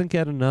doesn't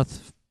get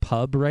enough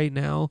pub right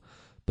now,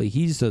 but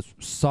he's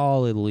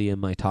solidly in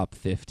my top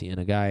 50 and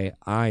a guy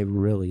I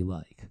really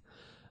like.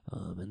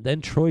 And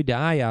then Troy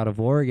Dye out of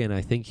Oregon,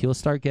 I think he'll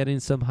start getting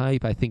some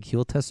hype. I think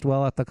he'll test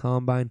well at the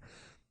combine.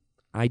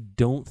 I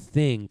don't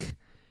think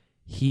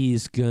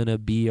he's going to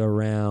be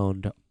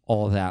around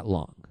all that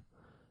long.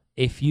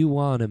 If you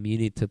want him, you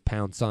need to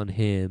pounce on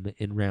him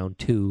in round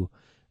 2.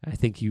 I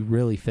think he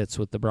really fits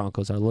what the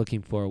Broncos are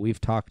looking for.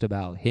 We've talked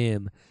about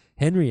him,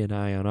 Henry and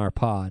I, on our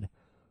pod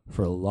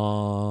for a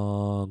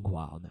long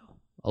while now.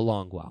 A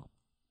long while.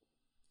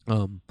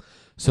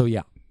 So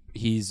yeah,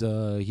 he's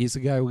a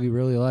guy we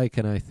really like,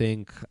 and I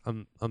think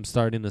I'm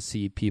starting to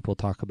see people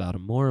talk about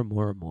him more and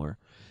more and more,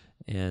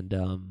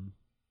 and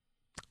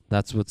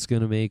that's what's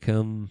going to make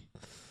him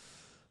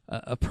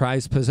a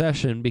prized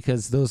possession,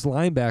 because those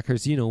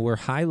linebackers, we're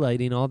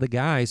highlighting all the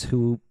guys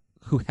who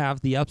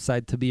have the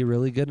upside to be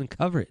really good in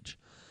coverage,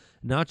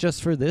 not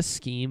just for this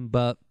scheme,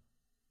 but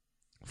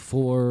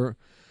for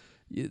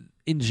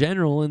in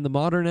general in the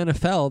modern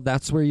NFL.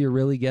 That's where you're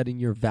really getting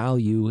your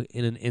value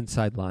in an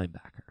inside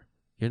linebacker.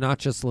 You're not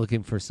just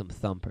looking for some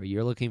thumper.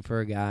 You're looking for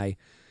a guy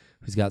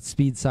who's got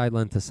speed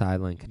sideline to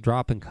sideline, can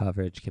drop in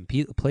coverage, can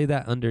play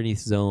that underneath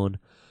zone,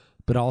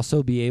 but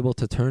also be able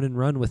to turn and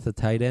run with the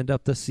tight end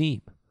up the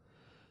seam,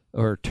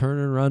 or turn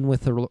and run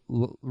with a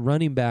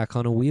running back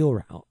on a wheel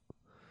route.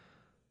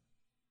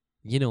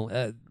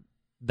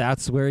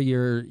 That's where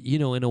you're,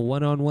 in a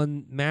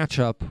one-on-one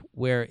matchup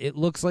where it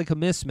looks like a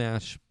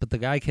mismatch, but the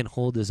guy can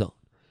hold his own.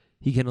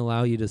 He can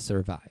allow you to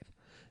survive.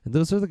 And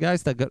those are the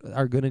guys that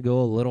are going to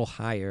go a little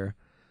higher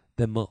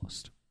than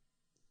most.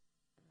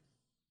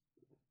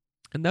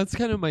 And that's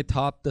kind of my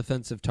top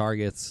defensive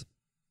targets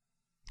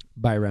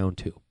by round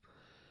 2.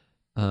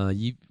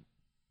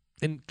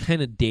 And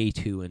kind of day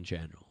 2 in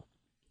general.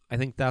 I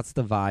think that's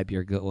the vibe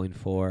you're going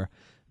for.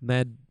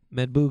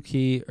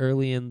 Medbuki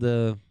early in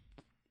the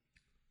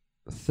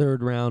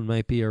 3rd round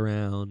might be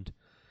around.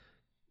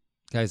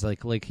 Guys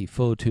like Lakey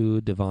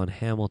Fotu, Devon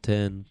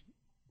Hamilton,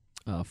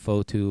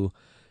 Fotu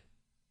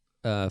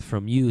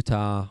from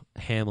Utah,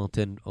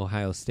 Hamilton,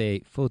 Ohio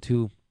State.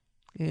 Fotu,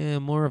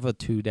 more of a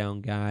 2-down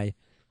guy.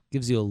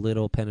 Gives you a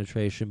little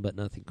penetration, but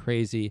nothing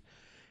crazy.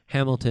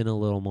 Hamilton, a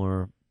little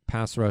more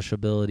pass rush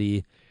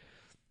ability.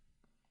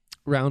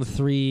 Round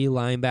 3,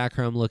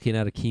 linebacker, I'm looking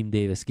at Akeem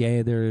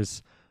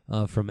Davis-Gaithers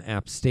from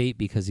App State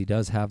because he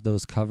does have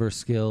those cover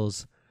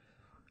skills.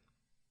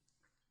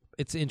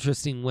 It's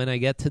interesting, when I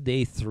get to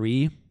day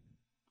 3,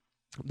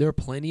 there are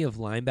plenty of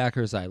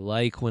linebackers I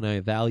like when I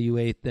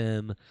evaluate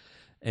them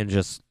and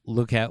just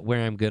look at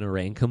where I'm going to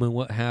rank them and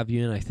what have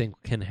you, and I think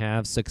can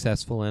have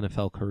successful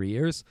NFL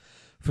careers.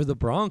 For the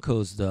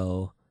Broncos,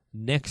 though,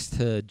 next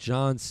to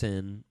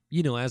Johnson,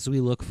 as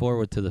we look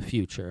forward to the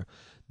future,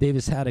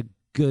 Davis had a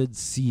good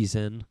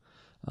season,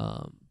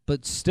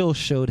 but still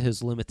showed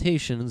his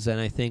limitations, and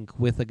I think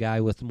with a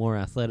guy with more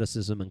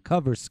athleticism and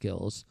cover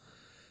skills,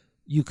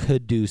 you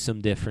could do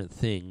some different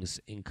things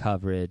in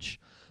coverage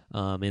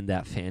in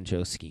that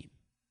Fangio scheme.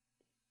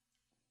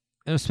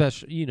 And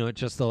especially, it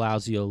just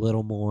allows you a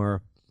little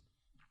more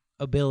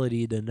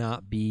ability to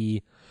not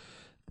be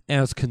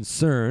as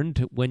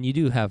concerned when you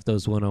do have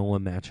those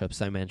one-on-one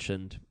matchups I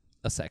mentioned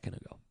a second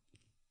ago.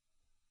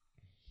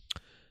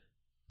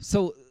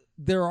 So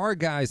there are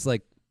guys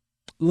like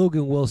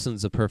Logan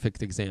Wilson's a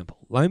perfect example.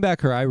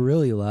 Linebacker I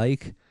really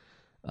like.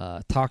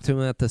 Talked to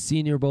him at the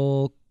Senior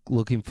Bowl.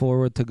 Looking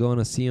forward to going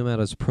to see him at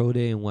his pro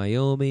day in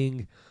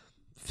Wyoming.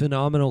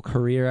 Phenomenal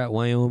career at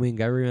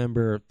Wyoming. I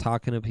remember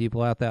talking to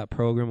people at that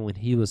program when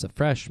he was a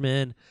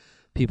freshman.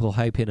 People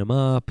hyping him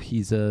up.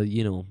 He's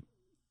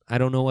I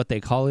don't know what they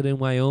call it in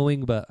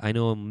Wyoming, but I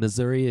know in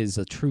Missouri is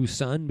a true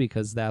son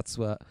because that's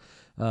what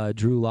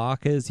Drew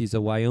Lock is. He's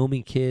a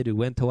Wyoming kid who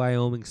went to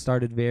Wyoming,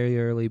 started very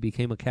early,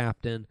 became a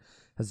captain,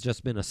 has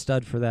just been a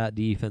stud for that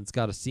defense,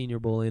 got a Senior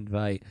Bowl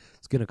invite.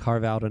 It's going to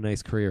carve out a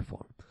nice career for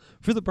him.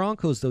 For the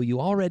Broncos, though, you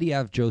already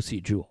have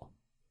Josie Jewell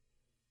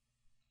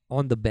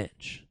on the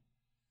bench.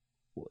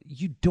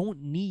 You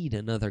don't need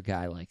another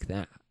guy like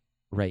that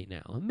right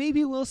now.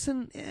 Maybe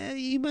Wilson,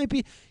 he might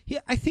be.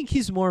 I think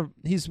he's more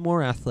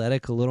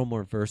athletic, a little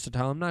more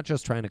versatile. I'm not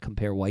just trying to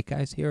compare white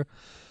guys here,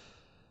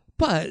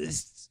 but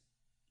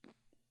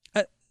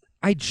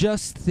I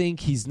just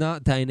think he's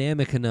not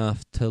dynamic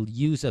enough to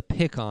use a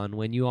pick on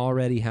when you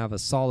already have a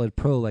solid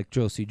pro like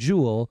Josie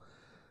Jewell,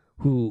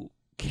 who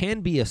can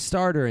be a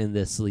starter in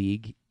this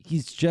league.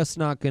 He's just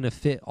not going to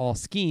fit all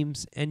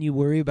schemes, and you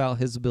worry about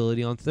his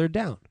ability on 3rd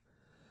down.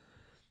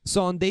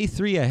 So on day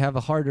 3, I have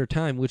a harder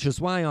time, which is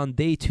why on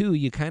day 2,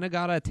 you kind of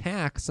got to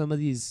attack some of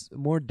these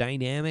more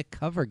dynamic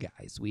cover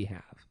guys we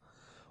have.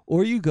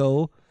 Or you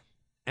go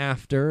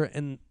after,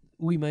 and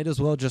we might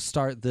as well just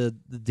start the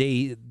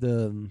day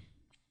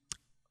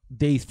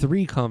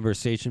 3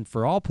 conversation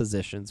for all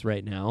positions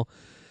right now,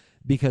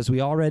 because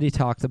we already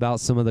talked about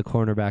some of the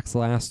cornerbacks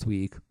last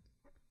week.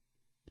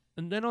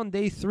 And then on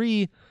day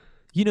 3,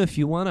 if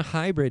you want a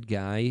hybrid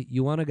guy,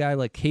 you want a guy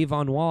like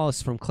Kayvon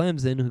Wallace from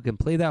Clemson who can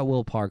play that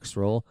Will Parks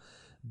role,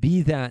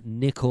 be that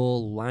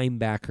nickel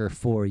linebacker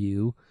for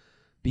you,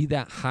 be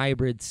that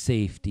hybrid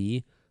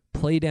safety,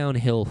 play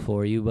downhill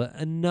for you, but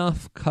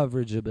enough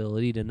coverage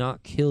ability to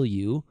not kill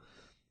you.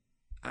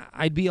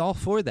 I'd be all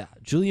for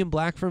that. Julian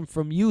Blackford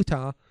from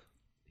Utah,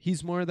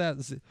 he's more of that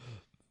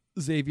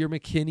Xavier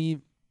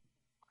McKinney,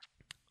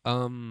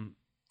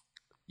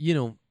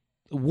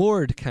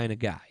 Ward kind of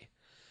guy,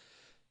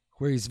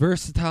 where he's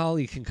versatile.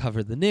 He can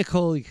cover the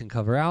nickel, he can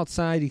cover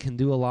outside, he can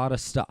do a lot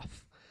of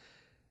stuff.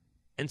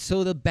 And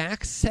so the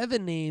back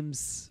 7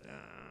 names,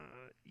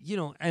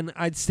 and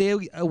I'd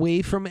stay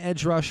away from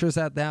edge rushers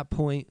at that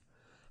point.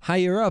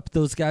 Higher up,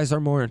 those guys are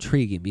more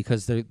intriguing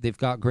because they've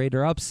got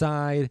greater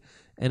upside,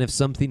 and if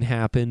something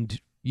happened,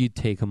 you'd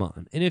take them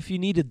on. And if you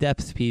need a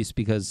depth piece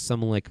because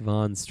someone like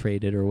Vaughn's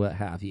traded or what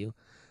have you,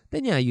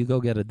 then yeah, you go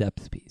get a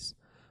depth piece.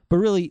 But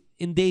really,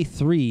 in day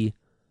 3,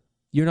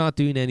 you're not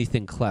doing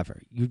anything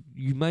clever.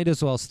 You might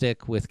as well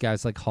stick with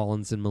guys like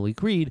Hollins and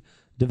Malik Reed,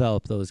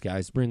 develop those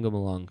guys, bring them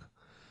along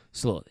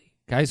slowly.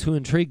 Guys who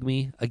intrigue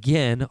me,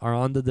 again, are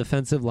on the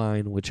defensive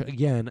line, which,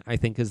 again, I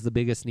think is the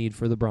biggest need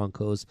for the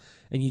Broncos,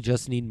 and you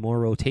just need more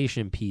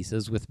rotation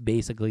pieces with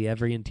basically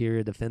every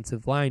interior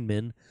defensive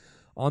lineman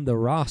on the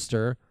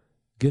roster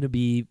going to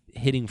be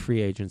hitting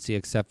free agency,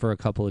 except for a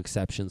couple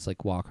exceptions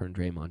like Walker and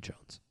Draymond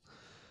Jones.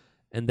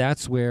 And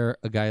that's where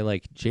a guy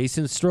like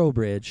Jason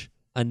Strowbridge,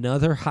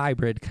 another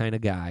hybrid kind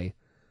of guy,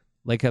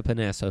 like a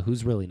Panessa,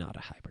 who's really not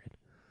a hybrid,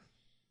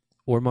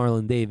 or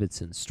Marlon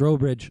Davidson.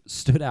 Strowbridge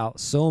stood out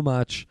so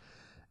much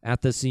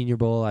at the Senior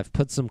Bowl. I've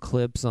put some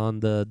clips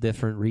on the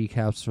different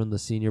recaps from the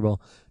Senior Bowl.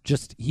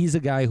 He's a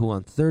guy who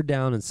on 3rd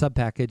down and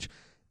sub-package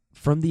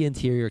from the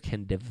interior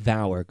can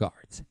devour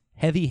guards.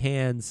 Heavy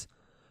hands,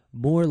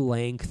 more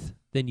length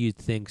than you'd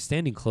think.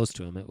 Standing close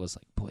to him, it was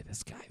like, boy,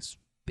 this guy's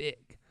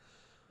big.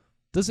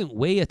 doesn't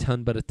weigh a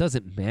ton, but it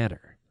doesn't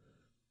matter.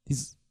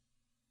 He's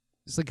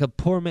like a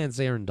poor man's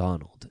Aaron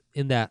Donald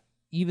in that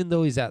even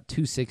though he's at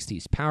 260,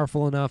 he's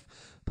powerful enough,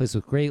 plays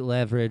with great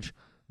leverage,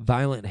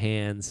 violent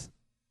hands,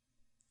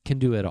 can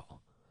do it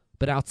all.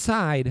 But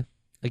outside,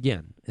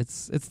 again,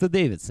 it's the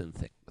Davidson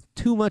thing. With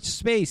too much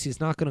space, he's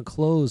not going to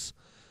close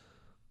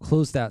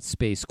that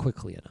space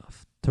quickly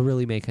enough to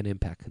really make an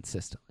impact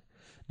consistently.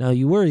 Now,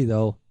 you worry,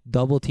 though,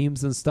 double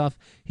teams and stuff,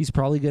 he's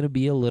probably going to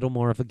be a little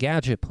more of a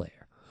gadget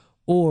player.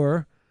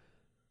 Or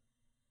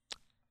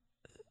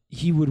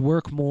he would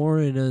work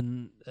more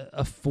in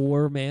a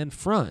four-man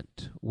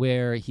front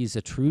where he's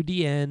a true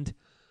D-end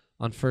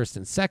on first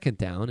and second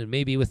down, and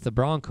maybe with the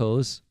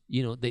Broncos,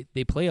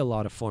 they play a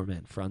lot of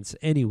four-man fronts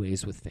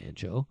anyways with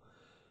Fangio.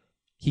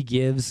 He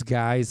gives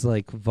guys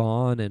like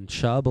Vaughn and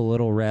Chubb a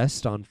little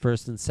rest on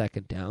first and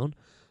second down,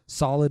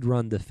 solid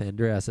run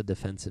defender as a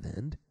defensive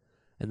end,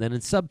 and then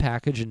in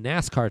sub-package and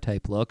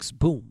NASCAR-type looks,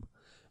 boom,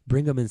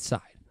 bring them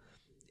inside.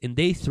 In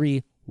day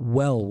 3,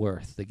 well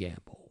worth the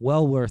gamble,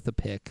 well worth the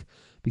pick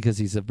because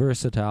he's a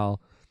versatile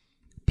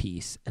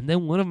piece. And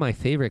then one of my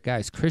favorite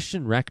guys,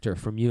 Christian Rector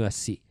from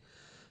USC.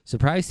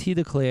 Surprised he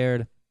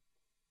declared,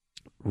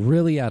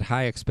 really had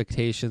high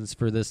expectations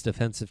for this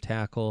defensive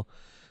tackle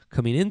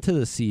coming into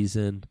the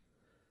season.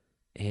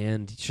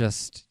 And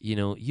just,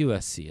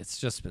 USC, it's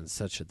just been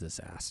such a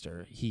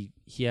disaster. He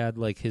had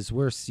like his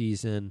worst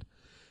season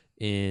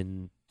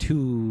in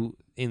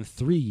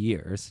 3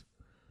 years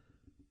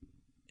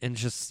and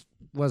just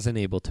wasn't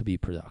able to be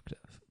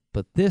productive.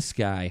 But this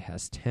guy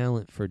has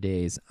talent for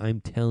days. I'm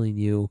telling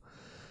you,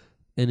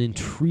 an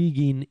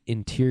intriguing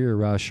interior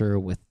rusher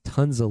with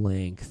tons of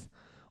length.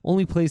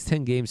 Only plays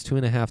 10 games,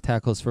 2.5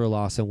 tackles for a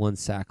loss, and 1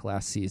 sack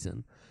last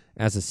season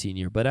as a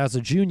senior. But as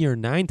a junior,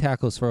 9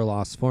 tackles for a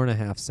loss,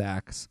 4.5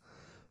 sacks,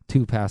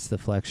 2 pass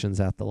deflections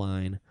at the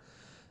line.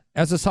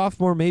 As a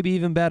sophomore, maybe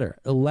even better,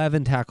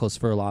 11 tackles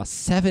for a loss,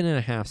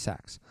 7.5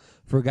 sacks.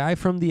 For a guy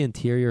from the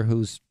interior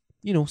who's,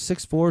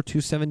 6'4",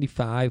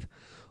 275,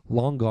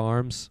 long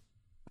arms,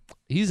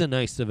 he's a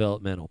nice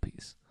developmental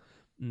piece.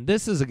 And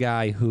this is a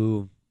guy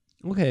who,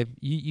 okay,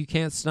 you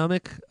can't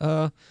stomach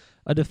a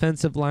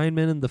defensive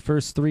lineman in the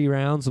first 3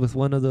 rounds with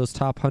one of those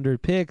top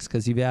 100 picks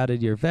because you've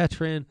added your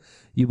veteran.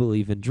 You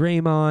believe in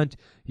Draymond.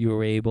 You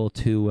were able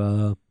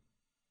to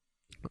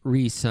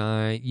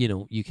re-sign,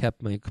 you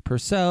kept Mike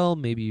Purcell.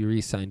 Maybe you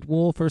re-signed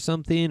Wolf or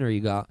something, or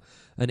you got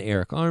an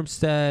Eric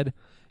Armstead.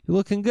 You're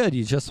looking good.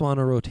 You just want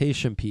a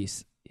rotation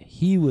piece.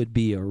 He would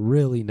be a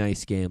really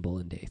nice gamble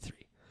in day 3.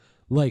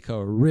 Like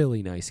a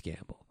really nice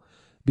gamble.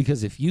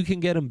 Because if you can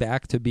get him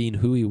back to being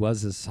who he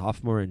was as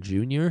sophomore and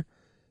junior,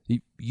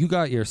 you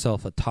got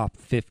yourself a top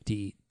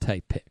 50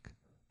 type pick.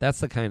 That's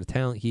the kind of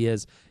talent he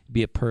is. He'd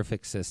be a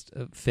perfect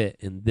fit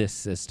in this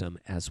system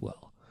as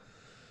well.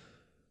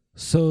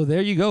 So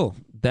there you go.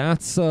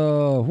 That's,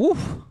 I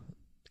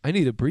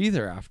need a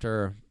breather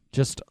after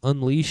just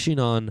unleashing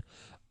on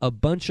a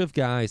bunch of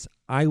guys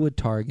I would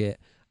target.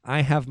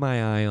 I have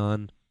my eye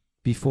on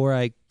before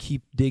I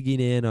keep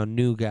digging in on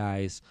new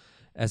guys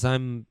as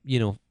I'm,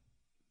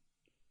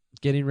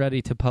 getting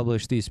ready to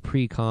publish these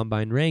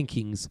pre-combine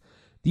rankings.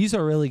 These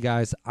are really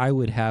guys I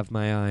would have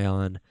my eye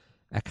on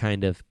at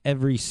kind of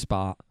every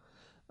spot,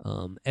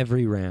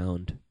 every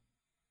round.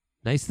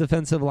 Nice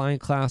defensive line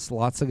class,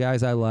 lots of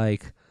guys I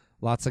like,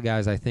 lots of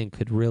guys I think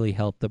could really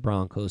help the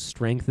Broncos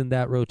strengthen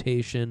that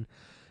rotation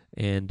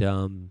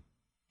and,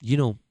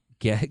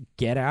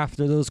 get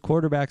after those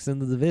quarterbacks in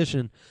the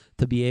division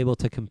to be able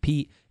to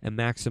compete and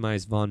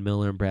maximize Von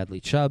Miller and Bradley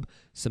Chubb.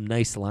 Some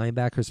nice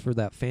linebackers for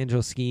that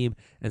Fangio scheme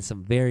and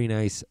some very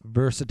nice,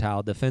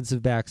 versatile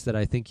defensive backs that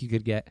I think you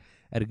could get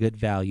at a good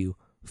value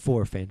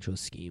for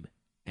Fangio's scheme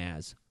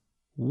as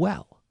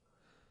well.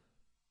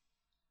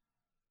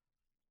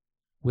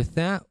 With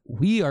that,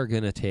 we are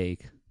going to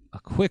take a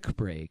quick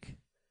break.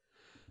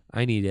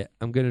 I need it.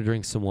 I'm going to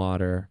drink some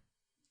water.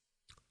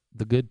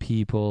 The good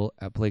people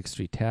at Blake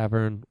Street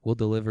Tavern will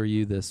deliver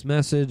you this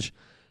message,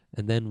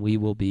 and then we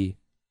will be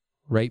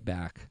right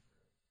back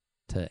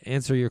to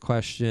answer your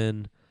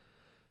question.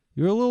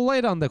 You're a little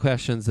late on the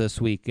questions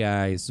this week,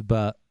 guys,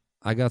 but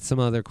I got some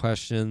other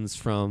questions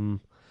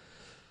from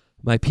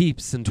my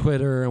peeps and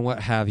Twitter and what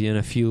have you, and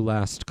a few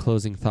last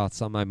closing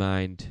thoughts on my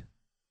mind,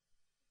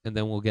 and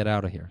then we'll get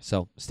out of here.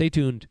 So stay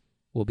tuned.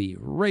 We'll be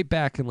right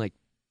back in like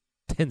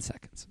 10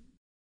 seconds.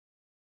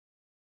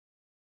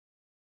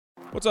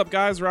 What's up,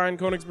 guys? Ryan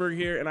Koenigsberg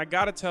here, and I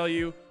gotta tell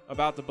you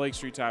about the Blake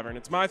Street Tavern.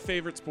 It's my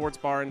favorite sports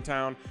bar in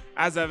town,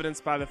 as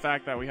evidenced by the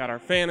fact that we had our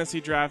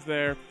fantasy draft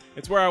there.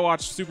 It's where I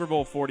watched Super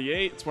Bowl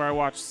 48. It's where I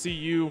watched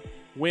CU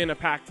win a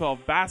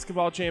Pac-12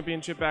 basketball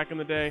championship back in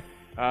the day.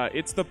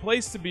 It's the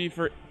place to be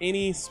for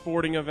any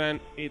sporting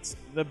event. It's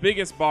the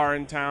biggest bar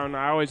in town.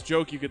 I always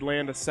joke you could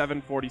land a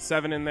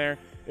 747 in there.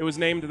 It was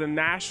named the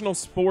National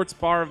Sports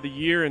Bar of the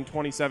Year in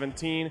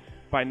 2017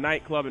 by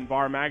Nightclub and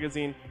Bar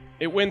Magazine.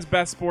 It wins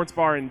Best Sports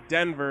Bar in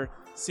Denver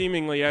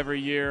seemingly every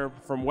year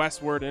from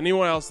Westward.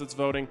 Anyone else that's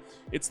voting,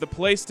 it's the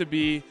place to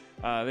be.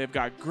 They've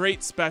got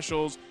great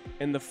specials,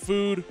 and the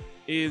food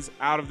is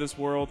out of this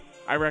world.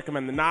 I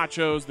recommend the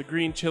nachos, the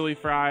green chili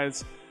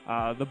fries,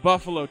 the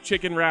buffalo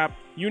chicken wrap,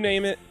 you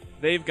name it,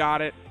 they've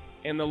got it.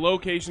 And the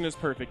location is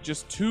perfect,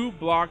 just 2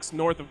 blocks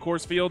north of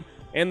Coors Field,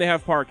 and they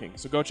have parking.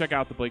 So go check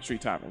out the Blake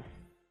Street Tavern.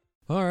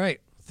 All right.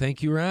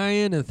 Thank you,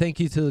 Ryan, and thank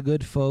you to the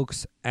good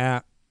folks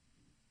at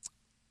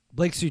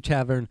Blake Street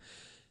Tavern.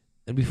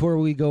 And before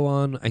we go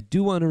on, I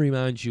do want to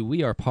remind you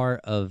we are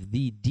part of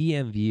the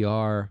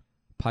DNVR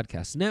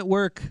Podcast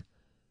Network.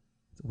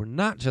 We're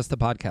not just a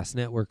podcast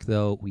network,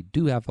 though. We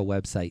do have a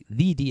website,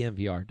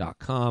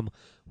 thednvr.com.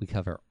 We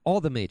cover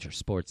all the major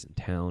sports in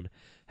town,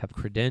 have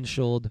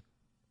credentialed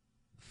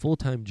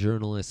full-time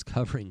journalists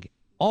covering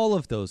all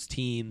of those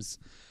teams,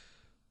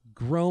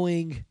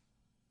 growing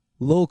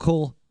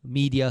local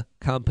media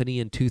company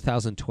in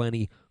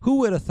 2020. Who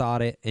would have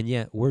thought it? And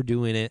yet we're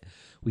doing it.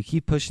 We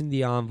keep pushing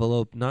the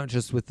envelope, not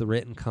just with the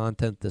written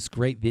content, this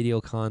great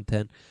video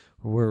content.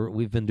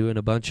 We've been doing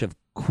a bunch of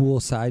cool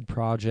side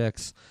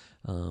projects.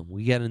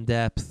 We get in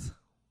depth.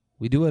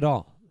 We do it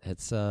all.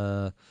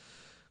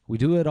 We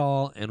do it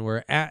all, and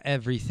we're at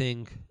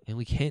everything, and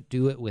we can't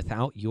do it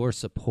without your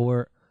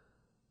support.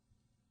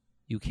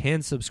 You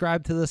can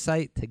subscribe to the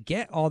site to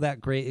get all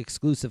that great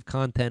exclusive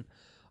content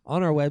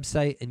on our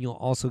website, and you'll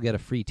also get a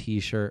free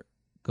t-shirt.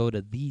 Go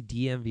to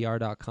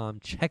thednvr.com,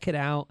 check it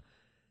out,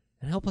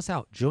 and help us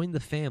out. Join the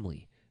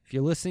family. If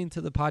you're listening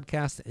to the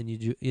podcast and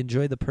you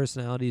enjoy the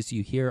personalities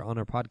you hear on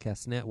our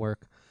podcast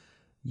network,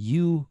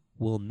 you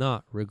will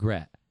not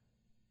regret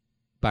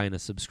buying a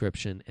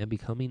subscription and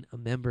becoming a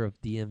member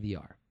of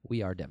DNVR.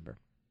 We are Denver.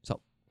 So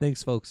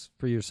thanks, folks,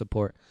 for your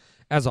support,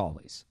 as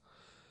always.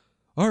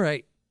 All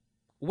right.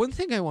 One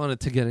thing I wanted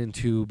to get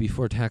into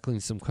before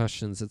tackling some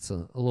questions, it's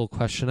a little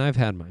question I've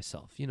had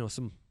myself.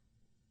 Some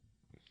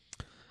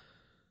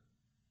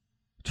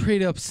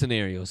trade-up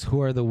scenarios. Who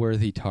are the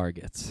worthy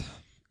targets?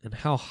 And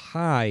how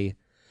high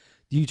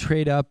do you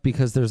trade up?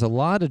 Because there's a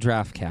lot of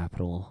draft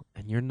capital,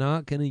 and you're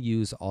not going to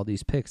use all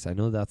these picks. I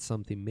know that's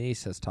something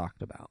Mace has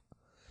talked about.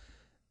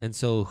 And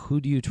so who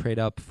do you trade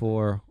up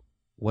for?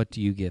 What do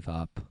you give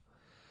up?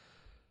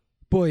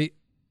 Boy,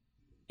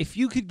 if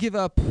you could give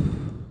up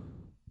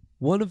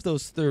one of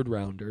those third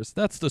rounders,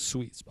 that's the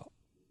sweet spot.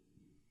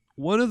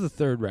 One of the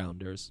third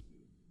rounders.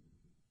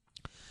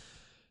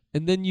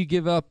 And then you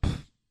give up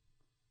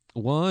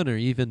one or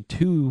even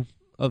 2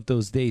 of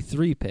those day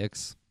 3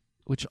 picks,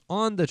 which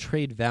on the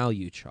trade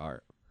value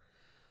chart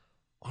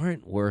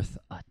aren't worth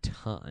a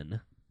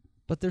ton,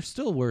 but they're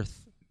still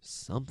worth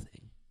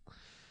something.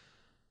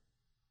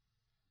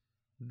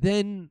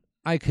 Then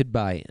I could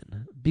buy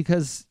in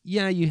because,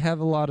 yeah, you have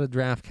a lot of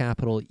draft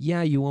capital.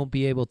 Yeah, you won't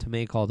be able to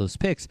make all those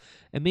picks.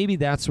 And maybe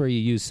that's where you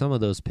use some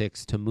of those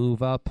picks to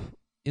move up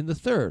in the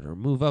third or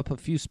move up a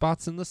few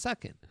spots in the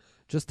second,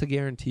 just to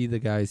guarantee the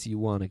guys you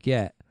want to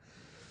get.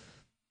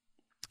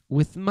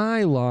 With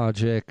my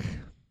logic,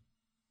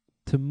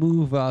 to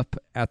move up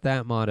at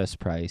that modest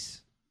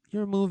price,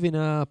 you're moving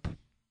up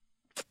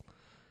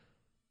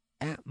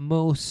at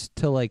most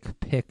to like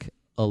pick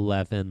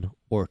 11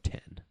 or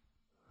 10.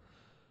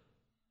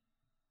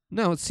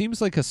 Now, it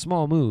seems like a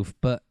small move,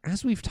 but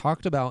as we've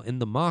talked about in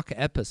the mock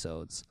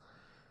episodes,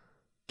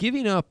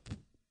 giving up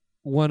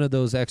one of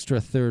those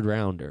extra third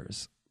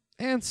rounders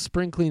and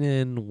sprinkling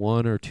in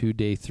 1 or 2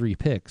 day 3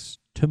 picks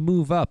to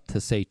move up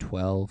to, say,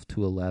 12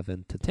 to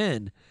 11 to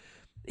 10,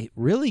 it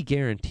really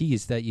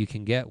guarantees that you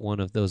can get one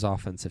of those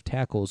offensive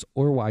tackles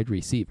or wide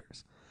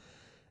receivers.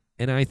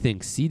 And I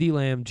think CeeDee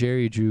Lamb,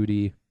 Jerry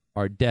Jeudy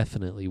are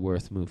definitely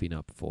worth moving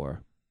up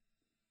for.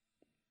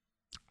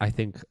 I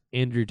think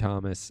Andrew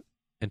Thomas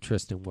and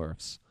Tristan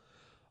Wirfs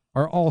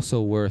are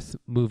also worth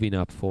moving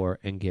up for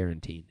and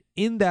guaranteed.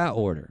 In that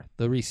order,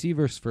 the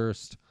receivers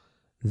first,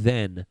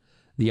 then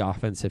the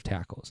offensive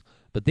tackles.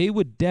 But they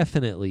would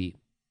definitely,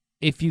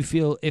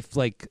 if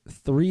like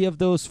 3 of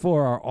those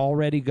 4 are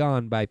already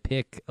gone by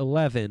pick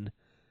 11,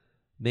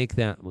 make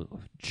that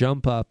move.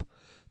 Jump up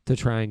to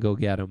try and go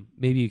get them.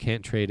 Maybe you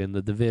can't trade in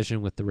the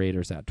division with the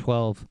Raiders at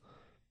 12,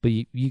 but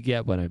you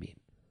get what I mean.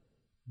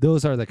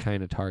 Those are the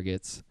kind of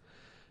targets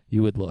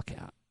you would look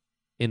at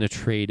in a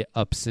trade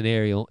up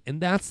scenario, and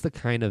that's the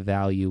kind of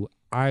value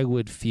I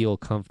would feel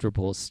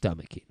comfortable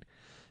stomaching.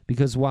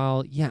 Because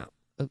while,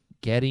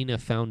 getting a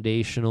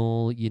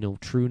foundational,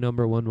 true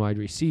number 1 wide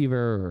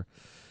receiver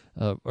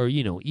or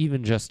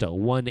even just a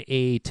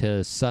 1A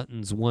to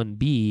Sutton's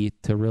 1B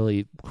to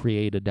really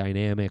create a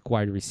dynamic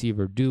wide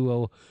receiver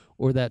duo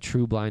or that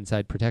true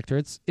blindside protector,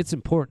 it's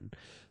important.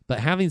 But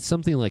having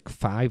something like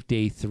 5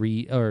 day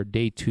 3 or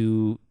day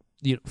 2,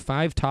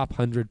 5 top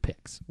 100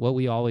 picks, what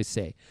we always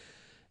say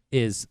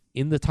is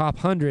in the top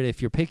 100,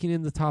 if you're picking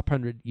in the top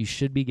 100, you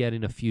should be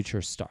getting a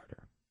future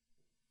starter.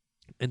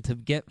 And to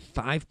get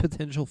 5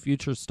 potential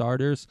future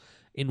starters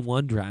in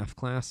one draft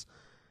class,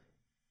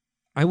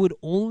 I would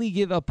only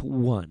give up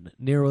 1,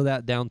 narrow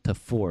that down to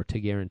 4 to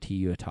guarantee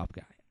you a top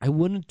guy. I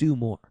wouldn't do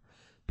more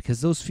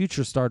because those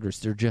future starters,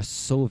 they're just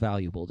so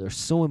valuable. They're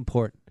so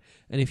important.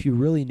 And if you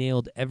really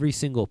nailed every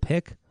single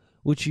pick,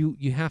 which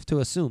you have to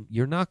assume,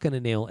 you're not going to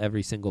nail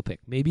every single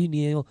pick. Maybe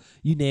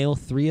you nail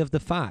 3 of the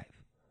 5.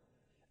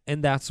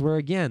 And that's where,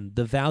 again,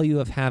 the value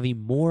of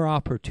having more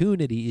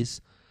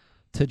opportunities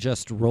to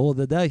just roll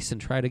the dice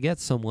and try to get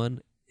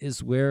someone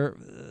is where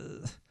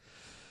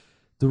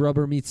the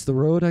rubber meets the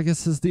road, I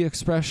guess is the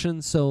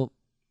expression. So,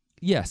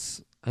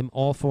 yes, I'm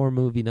all for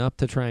moving up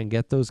to try and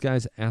get those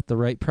guys at the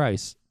right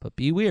price. But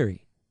be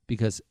wary,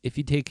 because if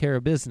you take care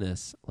of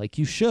business like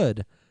you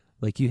should,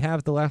 like you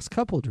have the last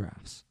couple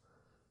drafts,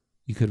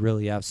 you could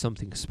really have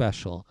something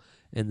special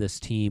in this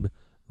team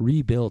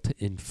rebuilt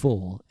in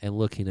full and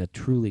looking to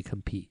truly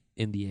compete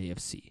in the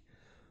AFC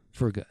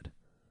for good.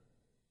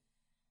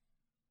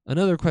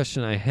 Another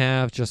question I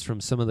have, just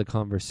from some of the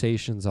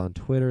conversations on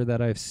Twitter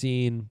that I've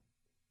seen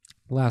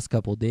last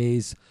couple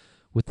days,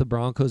 with the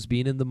Broncos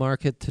being in the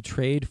market to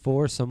trade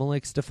for someone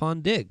like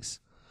Stephon Diggs,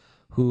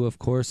 who of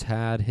course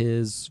had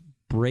his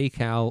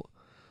breakout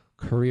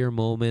career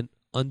moment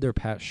under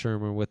Pat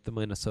Shurmur with the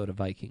Minnesota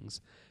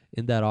Vikings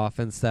in that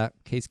offense that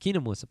Case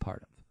Keenum was a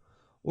part of,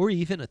 or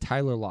even a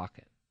Tyler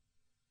Lockett.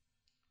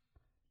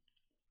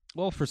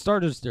 Well, for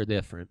starters, they're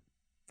different.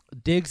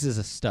 Diggs is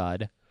a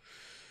stud.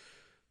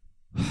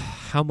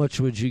 How much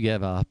would you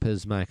give up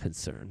is my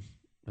concern.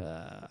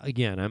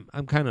 Again,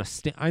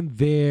 I'm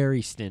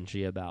very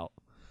stingy about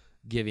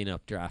giving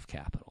up draft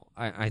capital.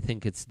 I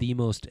think it's the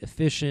most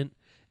efficient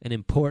and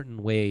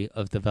important way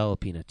of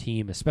developing a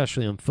team,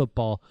 especially in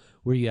football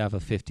where you have a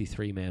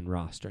 53-man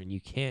roster, and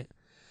you can't,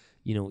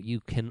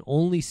 you can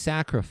only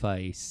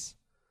sacrifice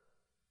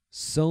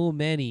so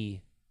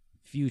many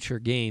future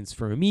gains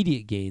for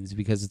immediate gains,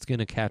 because it's going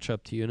to catch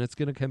up to you and it's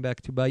going to come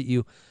back to bite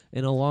you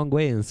in a long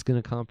way, and it's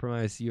going to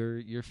compromise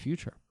your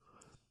future.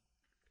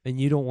 And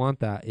you don't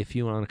want that if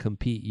you want to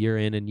compete year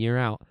in and year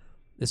out,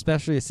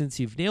 especially since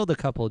you've nailed a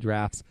couple of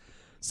drafts.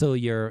 So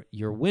your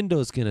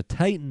window's going to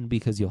tighten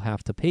because you'll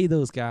have to pay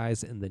those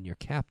guys, and then your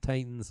cap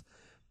tightens.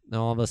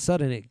 Now all of a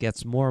sudden it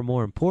gets more and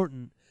more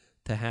important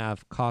to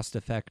have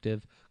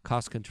cost-effective,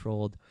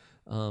 cost-controlled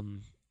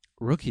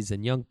rookies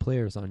and young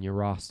players on your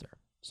roster.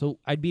 So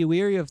I'd be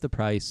wary of the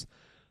price,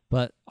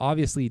 but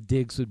obviously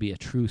Diggs would be a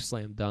true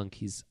slam dunk.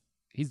 He's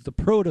the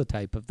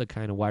prototype of the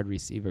kind of wide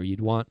receiver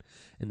you'd want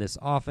in this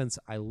offense.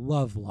 I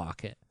love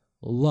Lockett.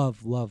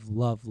 Love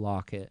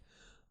Lockett.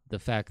 The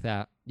fact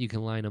that you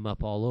can line him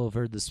up all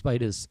over,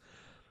 despite his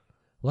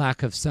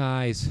lack of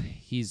size,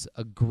 he's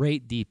a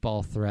great deep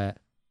ball threat,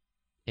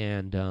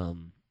 and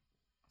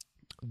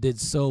did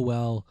so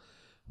well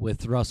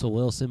with Russell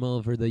Wilson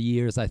over the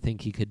years. I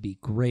think he could be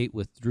great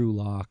with Drew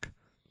Lock.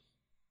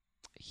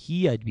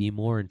 I'd be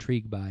more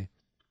intrigued by,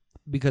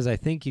 because I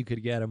think you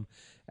could get him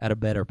at a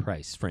better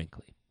price,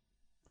 frankly.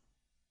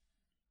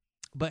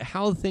 But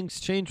how things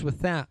change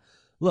with that,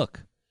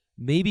 look,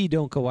 maybe you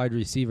don't go wide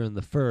receiver in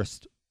the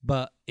first,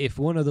 but if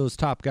one of those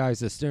top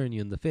guys is staring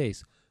you in the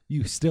face,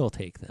 you still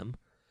take them,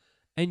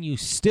 and you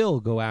still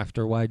go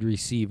after wide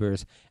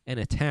receivers and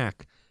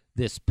attack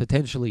this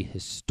potentially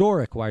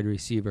historic wide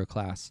receiver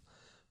class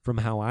from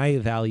how I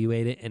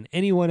evaluate it and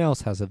anyone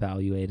else has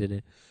evaluated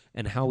it,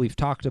 and how we've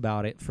talked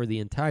about it for the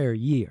entire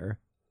year.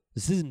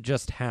 This isn't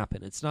just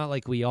happen. It's not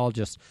like we all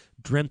just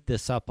dreamt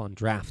this up on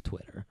draft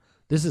Twitter.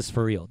 This is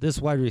for real. This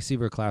wide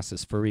receiver class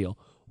is for real.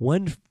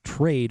 One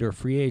trade or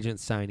free agent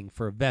signing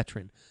for a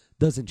veteran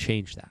doesn't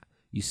change that.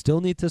 You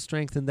still need to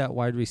strengthen that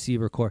wide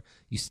receiver core.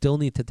 You still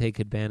need to take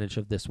advantage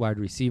of this wide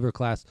receiver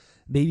class.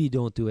 Maybe you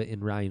don't do it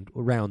in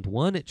round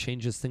one. It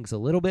changes things a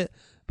little bit,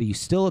 but you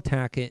still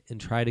attack it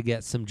and try to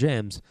get some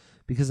gems,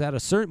 because at a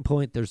certain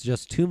point, there's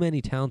just too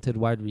many talented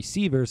wide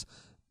receivers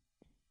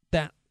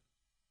that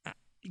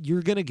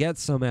you're going to get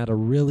some at a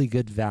really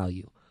good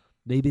value.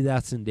 Maybe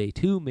that's in day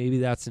 2, maybe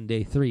that's in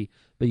day 3,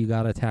 but you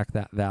got to attack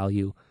that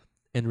value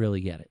and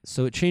really get it.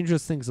 So it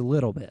changes things a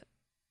little bit,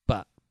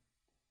 but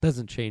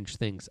doesn't change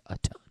things a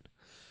ton.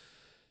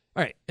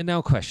 All right, and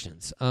now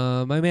questions.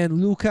 My man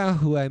Luca,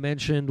 who I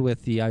mentioned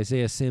with the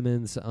Isaiah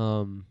Simmons,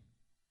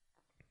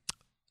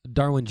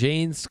 Darwin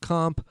James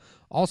comp,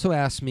 also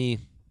asked me,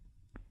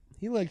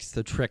 he likes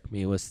to trick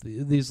me with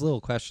these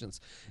little questions,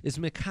 is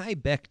Mekhi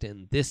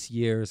Becton this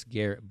year's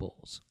Garrett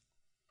Bowles?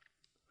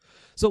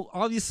 So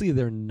obviously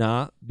they're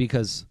not,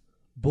 because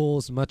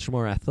Bowles much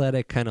more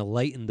athletic, kind of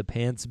light in the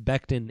pants.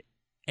 Becton,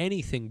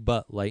 anything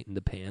but light in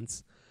the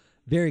pants.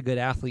 Very good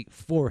athlete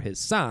for his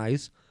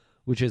size,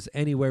 which is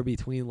anywhere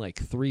between like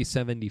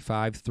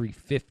 375,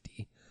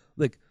 350.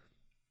 Like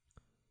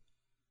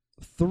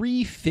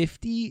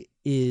 350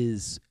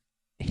 is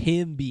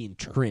him being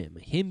trim.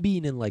 Him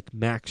being in like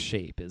max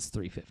shape is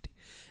 350.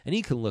 And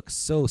he can look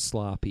so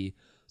sloppy.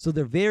 So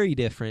they're very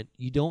different.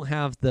 You don't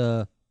have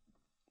the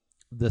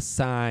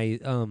size.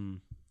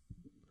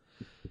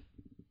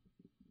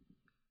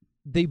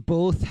 They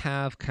both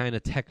have kind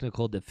of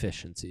technical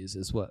deficiencies,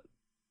 is what,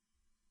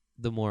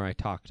 the more I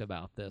talked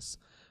about this,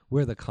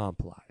 where the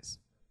comp lies.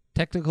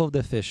 Technical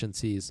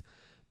deficiencies.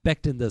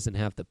 Becton doesn't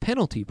have the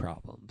penalty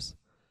problems,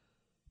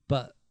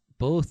 but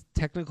both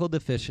technical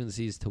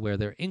deficiencies to where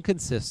they're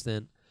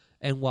inconsistent,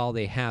 and while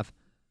they have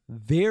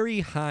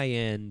very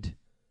high-end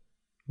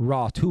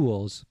raw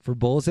tools, for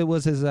Bowles it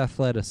was his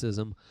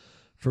athleticism,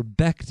 for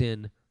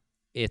Becton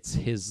it's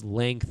his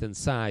length and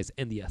size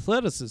and the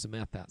athleticism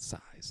at that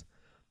size.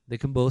 They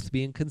can both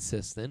be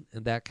inconsistent,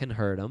 and that can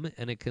hurt him,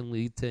 and it can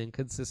lead to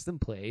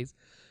inconsistent plays,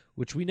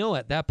 which we know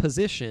at that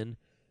position,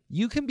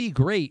 you can be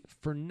great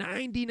for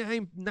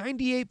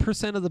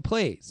 98% of the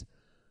plays,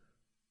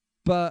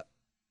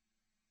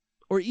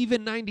 or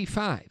even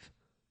 95.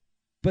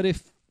 But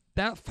if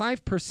that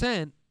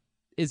 5%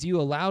 is you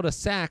allowed a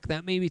sack,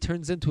 that maybe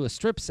turns into a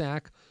strip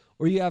sack,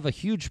 or you have a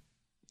huge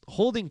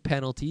holding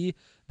penalty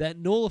that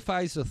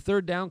nullifies the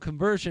third down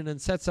conversion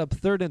and sets up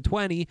 3rd and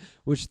 20,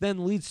 which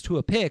then leads to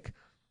a pick,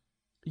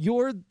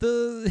 you're a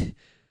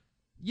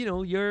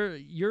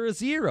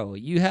 0.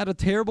 You had a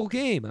terrible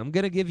game. I'm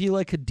going to give you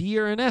like a D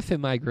or an F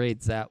in my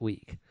grades that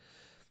week.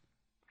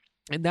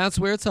 And that's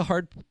where it's a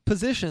hard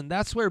position.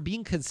 That's where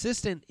being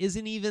consistent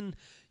isn't even,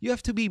 you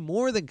have to be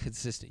more than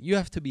consistent. You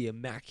have to be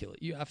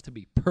immaculate. You have to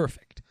be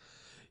perfect.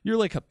 You're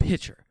like a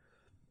pitcher.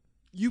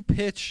 You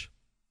pitch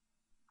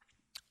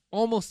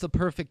almost a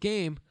perfect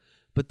game,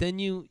 but then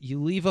you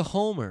leave a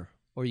homer,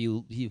 or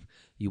you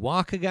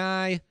walk a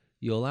guy,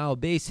 you allow a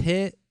base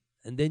hit,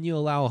 and then you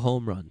allow a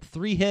home run.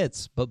 3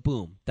 hits, but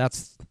boom,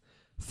 that's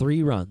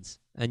 3 runs,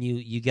 and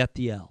you get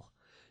the L.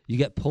 You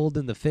get pulled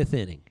in the 5th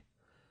inning.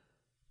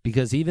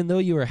 Because even though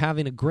you were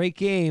having a great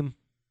game,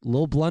 a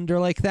little blunder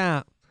like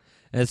that,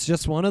 it's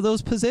just one of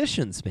those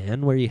positions,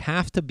 man, where you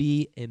have to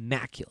be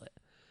immaculate.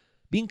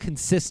 Being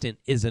consistent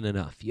isn't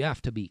enough. You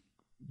have to be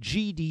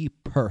GD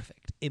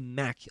perfect,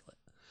 immaculate.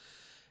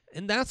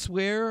 And that's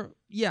where,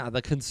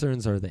 the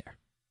concerns are there.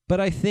 But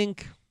I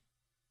think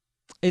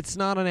it's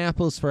not an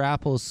apples for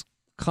apples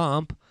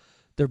comp.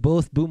 They're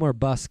both boom or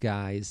bust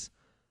guys.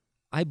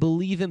 I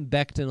believe in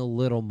Becton a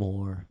little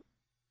more.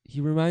 He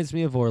reminds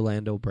me of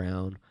Orlando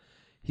Brown.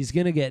 He's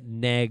going to get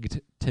negged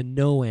to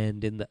no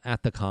end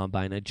at the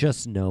combine. I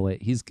just know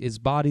it. His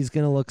body's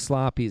going to look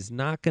sloppy. He's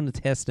not going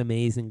to test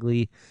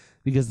amazingly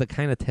because the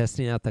kind of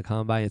testing at the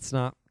combine, it's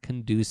not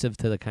conducive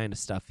to the kind of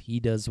stuff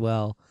he does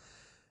well.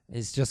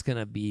 It's just going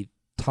to be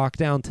talked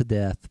down to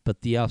death,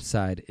 but the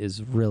upside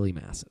is really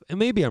massive. And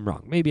maybe I'm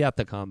wrong. Maybe at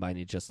the combine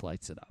he just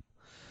lights it up.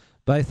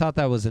 But I thought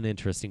that was an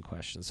interesting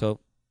question. So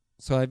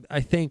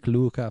I thank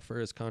Luca for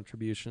his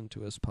contribution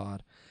to his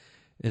pod,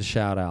 and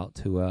shout out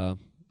to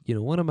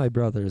one of my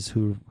brothers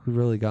who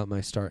really got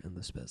my start in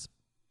this business.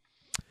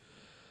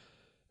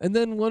 And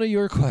then one of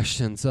your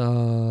questions.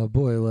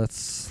 Boy,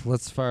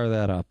 let's fire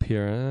that up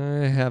here.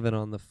 I have it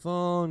on the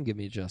phone. Give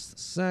me just a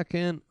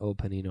second.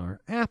 Opening our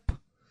app.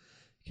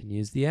 You can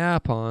use the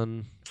app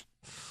on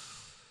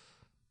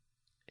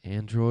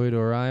Android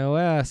or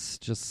iOS.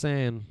 Just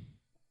saying.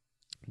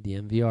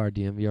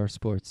 DMVR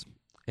Sports.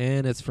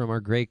 And it's from our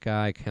great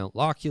guy, Count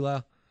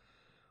Locula,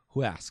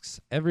 who asks,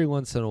 every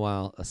once in a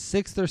while, a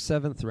 6th or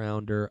 7th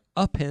rounder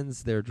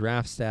upends their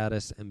draft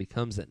status and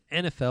becomes an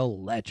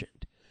NFL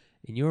legend.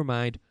 In your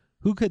mind,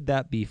 who could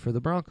that be for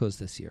the Broncos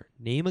this year?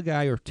 Name a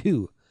guy or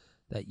 2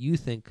 that you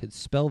think could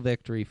spell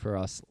victory for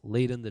us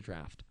late in the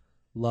draft.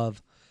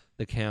 Love,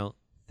 the Count.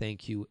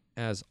 Thank you,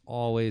 as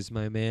always,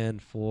 my man,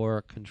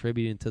 for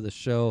contributing to the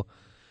show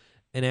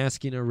and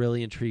asking a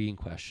really intriguing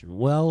question.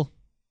 Well,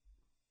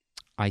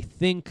 I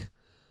think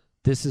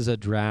this is a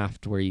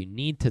draft where you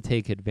need to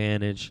take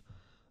advantage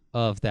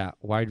of that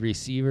wide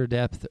receiver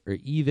depth or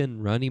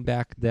even running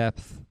back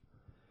depth.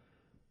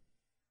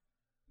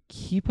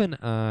 Keep an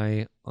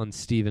eye on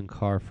Stephen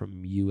Carr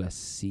from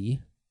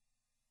USC.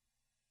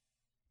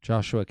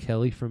 Joshua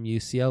Kelly from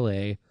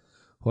UCLA,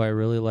 who I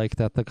really liked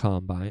at the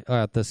combine, or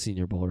at the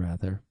Senior Bowl,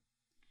 rather.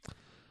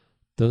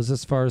 Those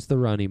as far as the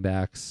running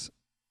backs.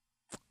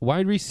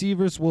 Wide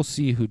receivers, we'll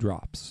see who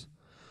drops.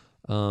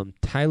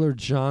 Tyler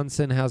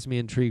Johnson has me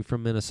intrigued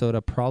from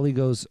Minnesota. Probably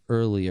goes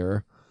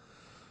earlier.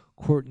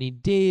 Courtney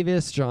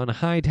Davis, John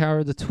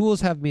Hightower. The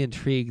tools have me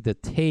intrigued. The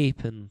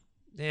tape and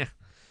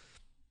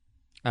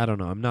I don't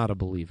know. I'm not a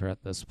believer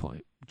at this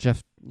point.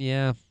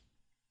 I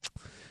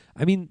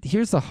mean,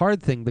 here's the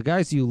hard thing. The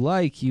guys you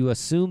like, you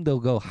assume they'll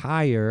go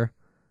higher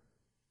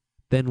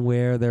than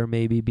where they're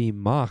maybe being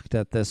mocked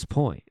at this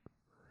point.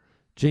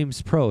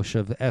 James Proche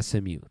of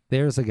SMU.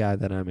 There's a guy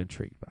that I'm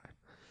intrigued by.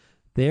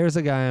 There's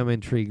a guy I'm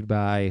intrigued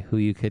by who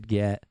you could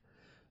get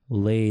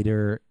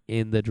later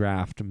in the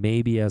draft,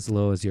 maybe as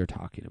low as you're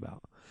talking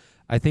about.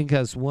 I think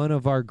as one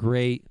of our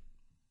great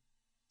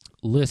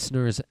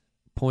listeners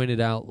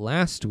pointed out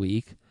last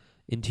week,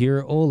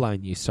 interior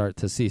O-line, you start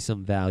to see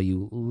some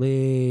value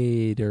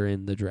later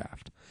in the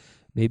draft.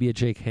 Maybe a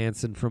Jake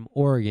Hansen from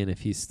Oregon,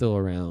 if he's still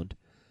around,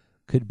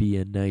 could be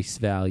a nice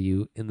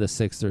value in the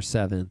 6th or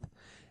 7th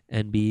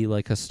and be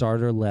like a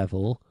starter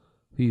level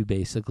who you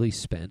basically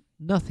spent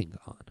nothing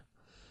on.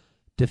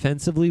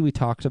 Defensively, we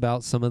talked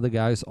about some of the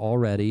guys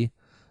already.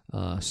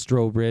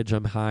 Strobridge,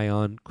 I'm high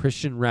on.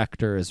 Christian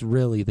Rector is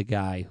really the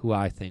guy who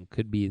I think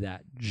could be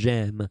that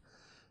gem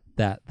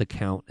that the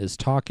Count is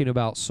talking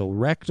about. So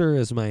Rector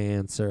is my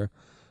answer,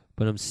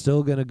 but I'm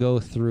still going to go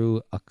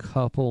through a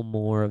couple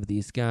more of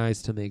these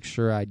guys to make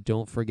sure I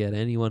don't forget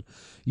anyone.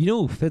 You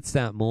know who fits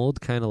that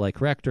mold, kind of like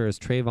Rector, is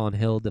Trayvon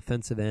Hill,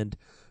 defensive end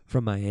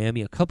from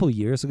Miami. A couple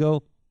years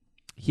ago,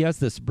 he has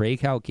this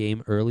breakout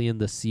game early in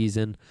the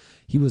season.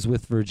 He was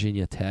with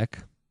Virginia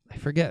Tech. I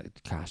forget.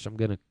 Gosh, I'm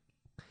going to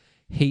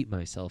hate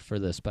myself for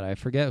this, but I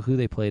forget who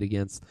they played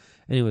against.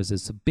 Anyways,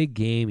 it's a big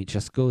game. He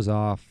just goes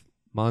off,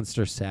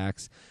 monster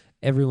sacks.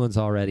 Everyone's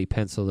already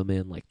penciled him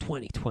in like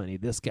 2020.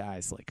 This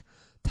guy's like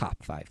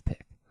top 5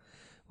 pick.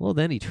 Well,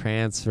 then he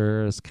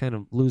transfers, kind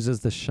of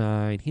loses the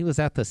shine. He was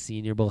at the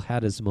Senior Bowl,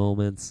 had his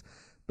moments,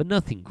 but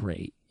nothing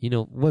great.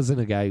 Wasn't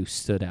a guy who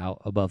stood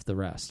out above the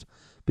rest.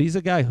 But he's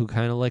a guy who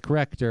kind of like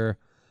Rector,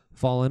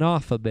 fallen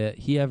off a bit.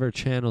 He ever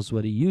channels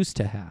what he used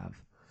to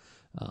have.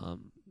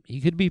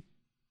 He could be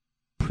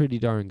pretty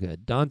darn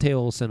good. Dante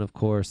Olson, of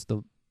course,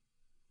 the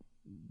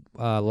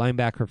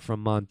linebacker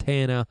from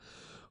Montana,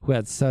 who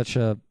had such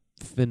a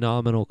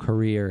phenomenal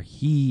career.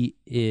 He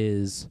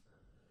is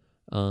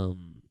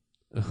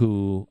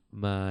who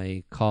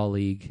my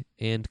colleague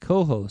and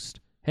co-host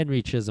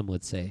Henry Chisholm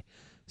would say.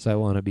 So I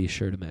want to be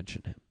sure to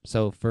mention him.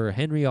 So for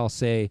Henry, I'll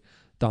say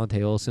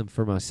Dante Olson.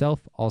 For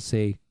myself, I'll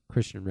say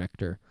Christian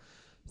Rector.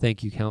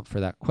 Thank you, Count, for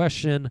that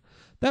question.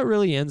 That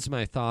really ends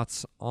my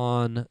thoughts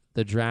on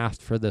the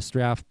draft for this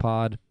draft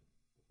pod.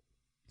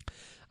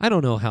 I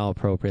don't know how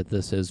appropriate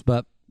this is,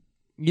 but,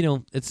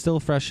 it's still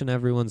fresh in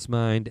everyone's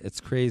mind.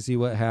 It's crazy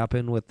what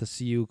happened with the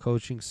CU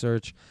coaching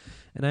search.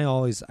 And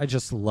I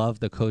just love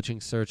the coaching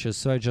searches.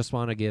 So I just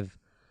want to give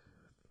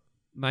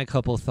my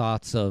couple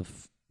thoughts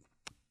of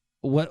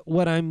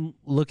what I'm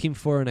looking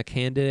for in a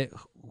candidate,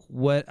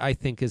 what I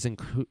think is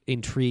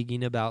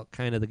intriguing about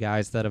kind of the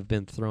guys that have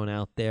been thrown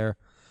out there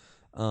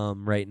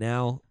right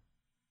now.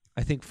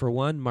 I think for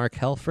one, Mark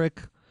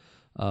Helfrich,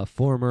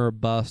 former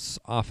Buffs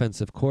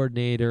offensive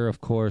coordinator, of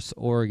course,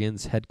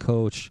 Oregon's head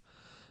coach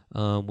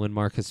when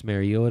Marcus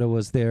Mariota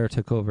was there,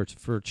 took over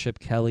for Chip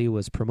Kelly,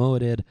 was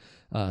promoted.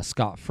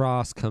 Scott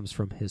Frost comes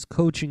from his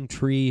coaching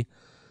tree.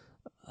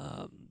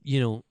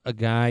 A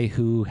guy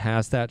who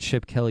has that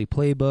Chip Kelly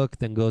playbook,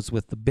 then goes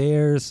with the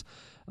Bears,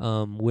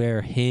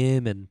 where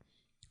him and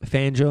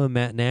Fangio and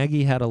Matt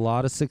Nagy had a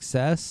lot of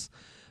success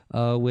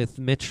with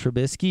Mitch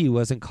Trubisky. He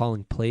wasn't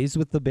calling plays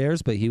with the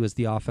Bears, but he was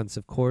the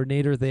offensive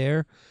coordinator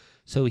there.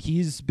 So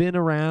he's been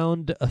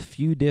around a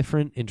few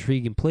different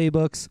intriguing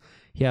playbooks.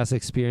 He has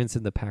experience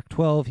in the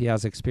Pac-12. He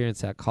has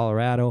experience at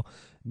Colorado.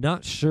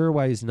 Not sure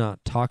why he's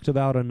not talked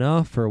about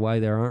enough or why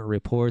there aren't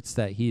reports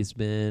that he's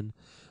been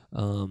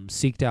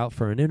seeked out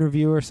for an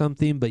interview or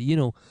something. But,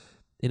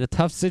 in a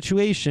tough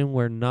situation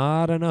where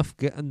not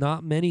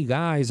many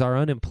guys are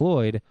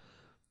unemployed,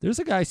 there's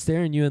a guy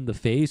staring you in the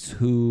face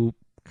who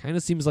kind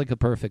of seems like a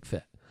perfect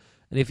fit.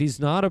 And if he's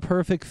not a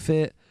perfect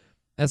fit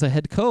as a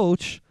head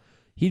coach,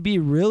 he'd be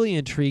really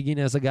intriguing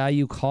as a guy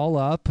you call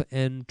up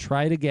and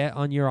try to get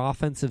on your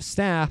offensive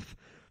staff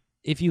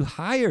if you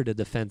hired a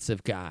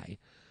defensive guy.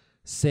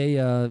 Say,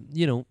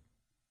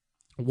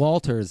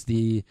 Walters,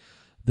 the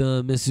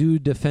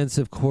Mizzou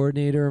defensive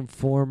coordinator and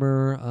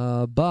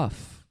former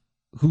Buff,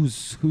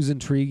 who's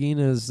intriguing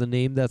as the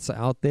name that's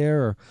out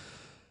there, or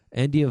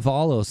Andy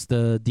Avalos,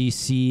 the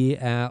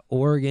DC at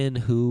Oregon,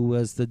 who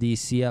was the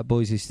DC at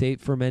Boise State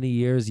for many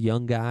years,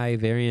 young guy,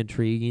 very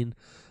intriguing.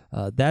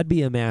 That'd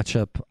be a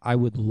matchup I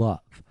would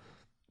love.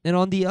 And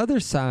on the other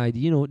side,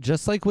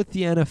 just like with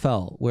the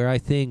NFL, where I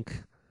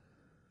think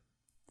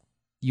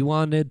you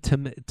wanted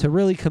to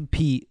really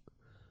compete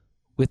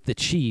with the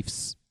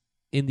Chiefs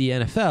in the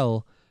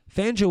NFL,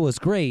 Fangio was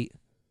great.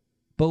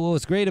 But what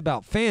was great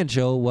about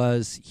Fangio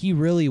was he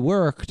really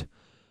worked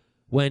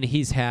when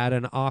he's had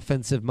an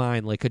offensive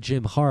mind like a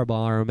Jim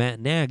Harbaugh or a Matt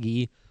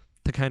Nagy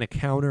to kind of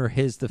counter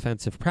his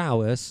defensive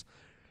prowess.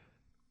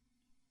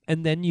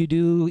 And then you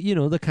do,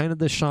 the kind of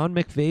the Sean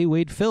McVay,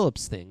 Wade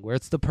Phillips thing, where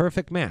it's the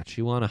perfect match.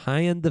 You want a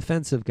high-end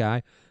defensive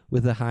guy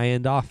with a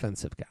high-end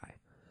offensive guy.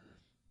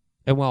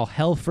 And while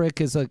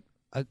Helfrich is a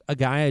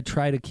guy I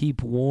try to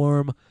keep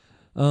warm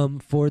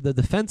for the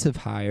defensive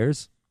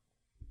hires,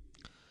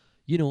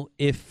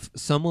 if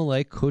someone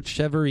like Coach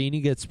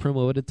Cheverini gets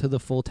promoted to the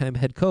full-time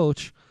head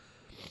coach,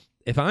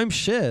 if I'm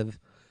Chev,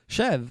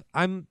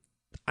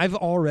 I've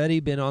already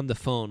been on the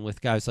phone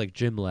with guys like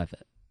Jim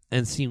Leavitt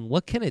and seen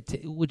what can it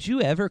take. Would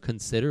you ever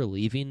consider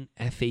leaving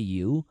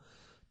FAU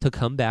to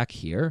come back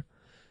here?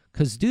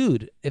 Because,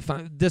 dude,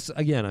 I'm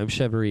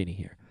Cheverini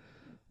here.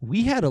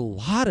 We had a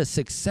lot of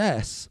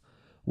success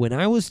when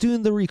I was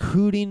doing the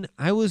recruiting,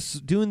 I was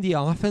doing the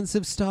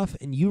offensive stuff,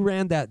 and you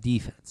ran that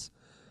defense.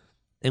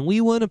 And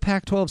we won a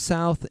Pac-12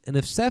 South, and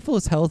if Seth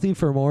was healthy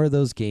for more of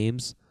those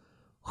games,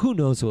 who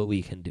knows what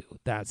we can do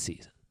that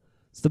season.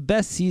 It's the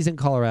best season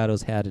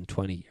Colorado's had in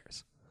 20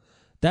 years.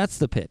 That's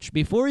the pitch.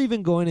 Before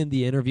even going in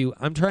the interview,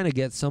 I'm trying to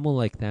get someone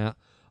like that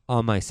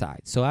on my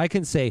side. So I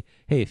can say,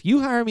 hey, if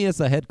you hire me as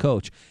the head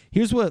coach,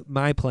 here's what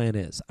my plan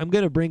is. I'm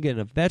going to bring in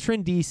a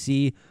veteran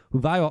DC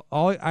who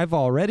I've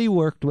already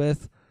worked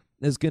with,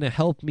 is going to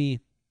help me.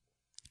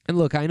 And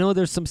look, I know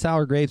there's some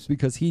sour grapes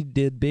because he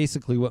did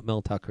basically what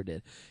Mel Tucker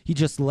did. He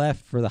just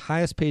left for the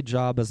highest paid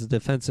job as a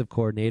defensive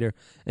coordinator,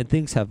 and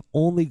things have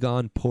only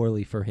gone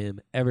poorly for him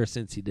ever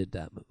since he did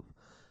that move.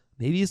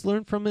 Maybe he's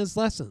learned from his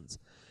lessons.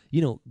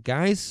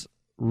 Guys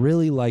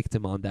really liked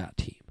him on that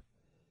team.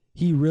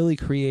 he really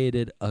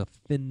created a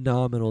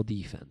phenomenal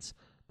defense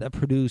that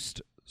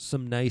produced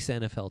some nice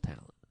NFL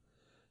talent.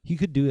 He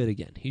could do it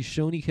again. He's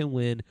shown he can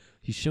win.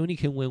 He's shown he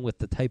can win with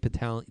the type of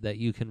talent that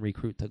you can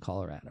recruit to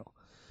Colorado.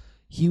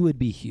 He would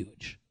be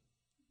huge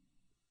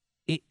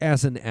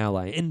as an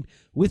ally. And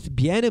with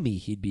Bieniemy,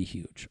 he'd be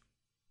huge.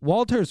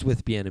 Walters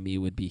with Bieniemy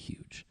would be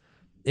huge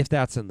if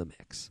that's in the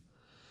mix.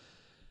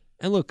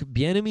 And look,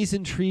 Bieniemy's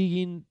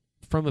intriguing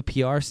from a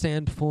PR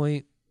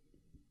standpoint.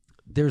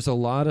 There's a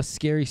lot of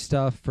scary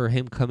stuff for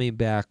him coming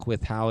back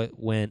with how it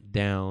went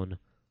down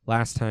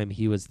last time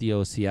he was the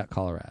OC at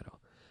Colorado.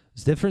 It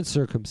was a different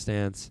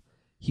circumstance.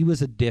 He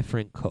was a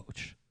different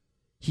coach.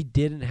 He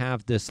didn't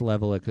have this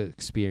level of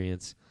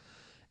experience.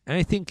 And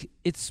I think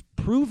it's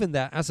proven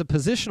that as a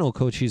positional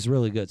coach, he's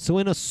really good. So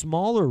in a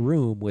smaller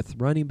room with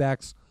running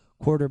backs,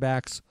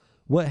 quarterbacks,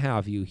 what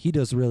have you, he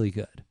does really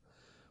good.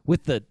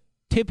 With the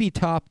tippy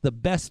top, the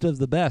best of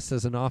the best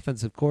as an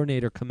offensive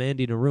coordinator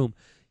commanding a room,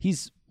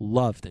 he's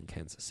loved in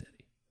Kansas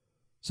City.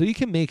 So you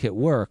can make it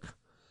work.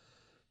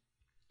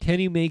 Can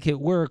you make it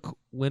work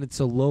when it's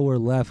a lower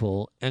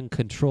level and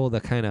control the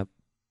kind of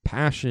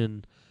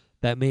passion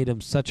that made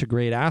him such a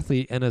great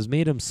athlete and has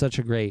made him such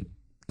a great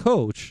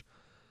coach?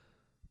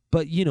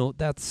 But,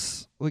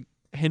 that's like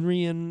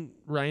Henry and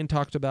Ryan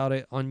talked about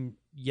it on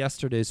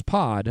yesterday's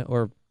pod,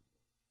 or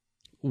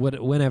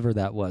whenever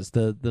that was,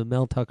 the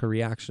Mel Tucker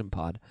reaction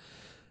pod.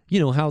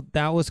 How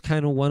that was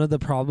kind of one of the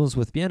problems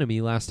with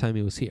Bieniemy last time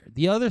he was here.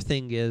 The other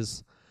thing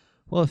is,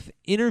 well, if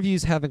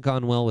interviews haven't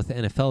gone well with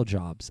NFL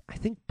jobs, I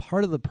think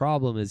part of the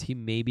problem is he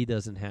maybe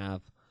doesn't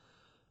have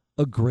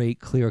a great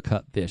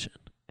clear-cut vision.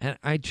 And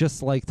I'd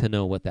just like to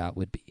know what that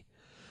would be.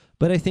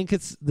 But I think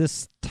it's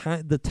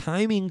the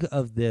timing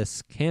of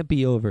this can't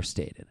be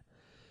overstated.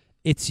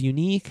 It's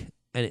unique,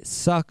 and it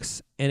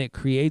sucks, and it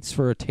creates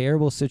for a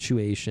terrible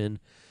situation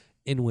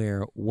in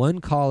where one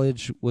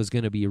college was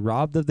going to be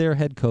robbed of their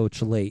head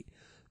coach late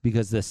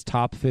because this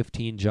top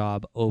 15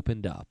 job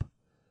opened up.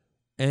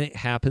 And it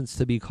happens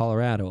to be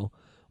Colorado.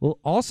 Well,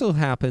 also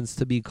happens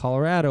to be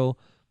Colorado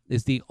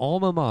is the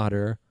alma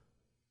mater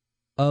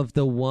of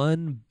the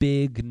one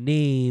big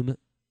name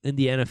in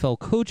the NFL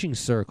coaching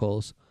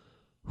circles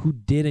who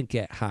didn't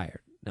get hired.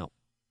 Now,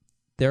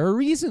 there are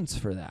reasons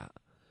for that,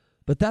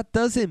 but that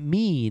doesn't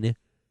mean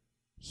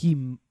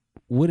he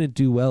wouldn't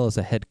do well as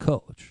a head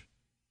coach.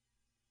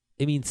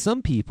 I mean,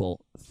 some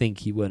people think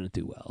he wouldn't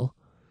do well,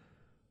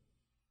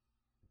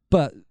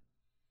 but,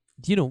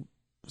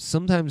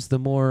 sometimes the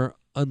more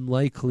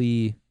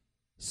unlikely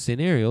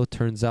scenario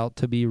turns out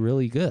to be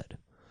really good.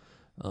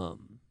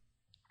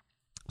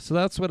 So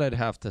that's what I'd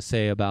have to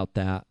say about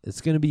that.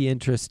 It's going to be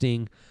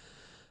interesting.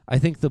 I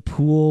think the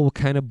pool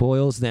kind of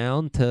boils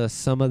down to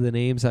some of the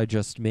names I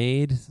just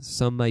made.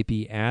 Some might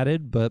be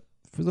added, but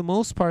for the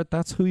most part,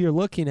 that's who you're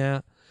looking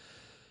at.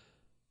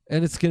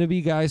 And it's going to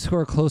be guys who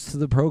are close to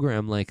the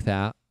program like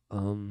that.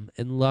 And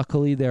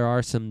luckily, there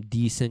are some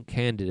decent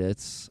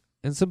candidates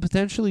and some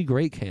potentially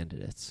great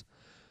candidates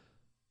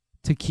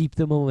to keep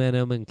the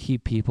momentum and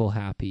keep people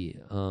happy.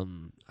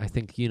 I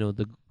think,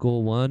 the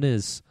goal one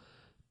is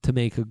to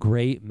make a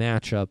great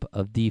matchup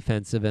of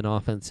defensive and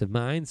offensive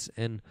minds.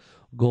 And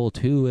goal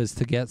two is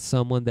to get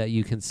someone that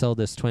you can sell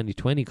this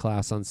 2020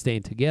 class on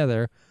staying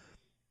together.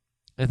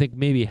 I think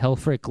maybe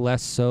Helfrich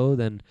less so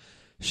than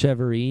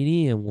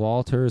Cheverini and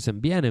Walters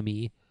and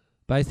Bieniemy.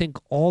 But I think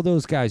all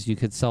those guys you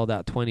could sell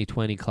that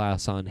 2020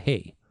 class on,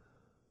 hey,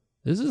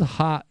 this is a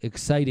hot,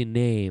 exciting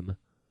name.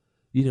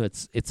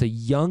 It's a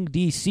young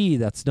DC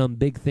that's done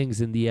big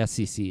things in the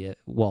SEC at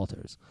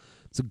Walters.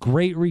 It's a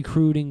great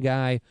recruiting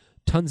guy,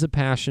 tons of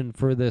passion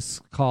for this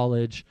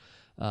college.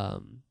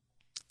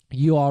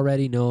 You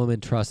already know him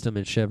and trust him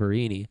in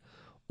Cheverini.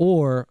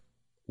 Or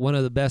one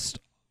of the best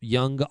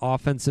young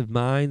offensive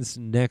minds,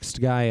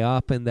 next guy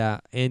up in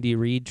that Andy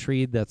Reid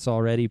tree that's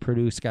already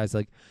produced guys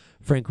like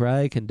Frank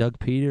Reich and Doug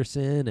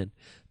Peterson and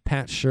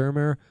Pat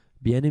Shurmur.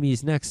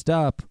 Bieniemy's next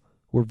up.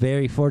 We're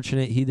very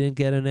fortunate he didn't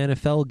get an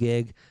NFL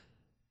gig.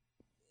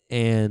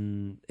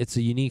 And it's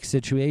a unique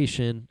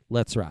situation.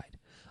 Let's ride.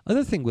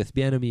 Other thing with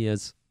Bieniemy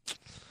is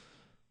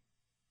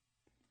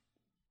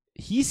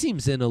he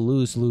seems in a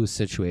lose-lose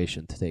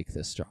situation to take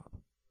this job.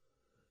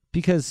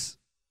 Because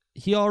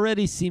he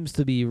already seems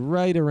to be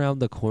right around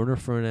the corner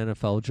for an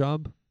NFL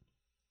job.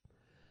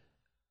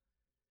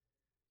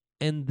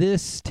 And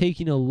this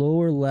taking a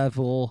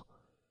lower-level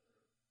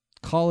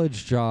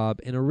college job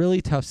in a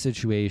really tough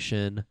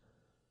situation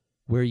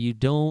where you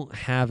don't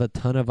have a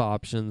ton of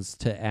options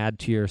to add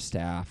to your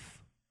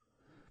staff.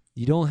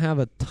 You don't have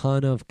a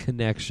ton of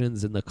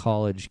connections in the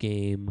college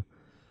game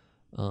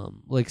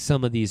like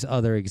some of these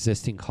other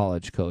existing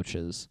college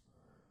coaches.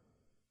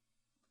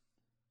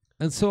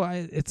 And so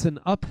it's an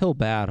uphill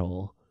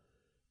battle.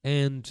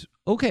 And,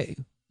 okay,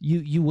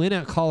 you win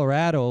at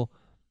Colorado,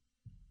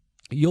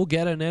 you'll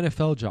get an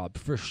NFL job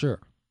for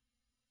sure.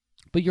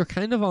 But you're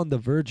kind of on the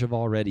verge of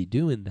already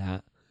doing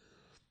that.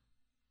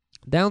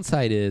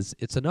 Downside is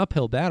it's an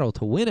uphill battle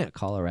to win at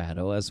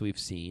Colorado, as we've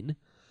seen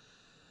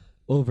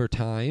over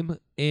time,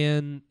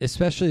 and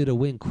especially to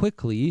win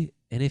quickly.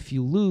 And if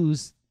you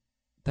lose,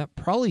 that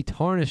probably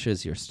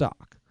tarnishes your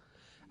stock.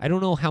 I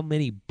don't know how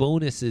many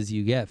bonuses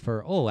you get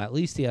for, at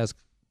least he has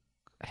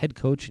head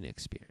coaching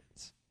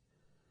experience.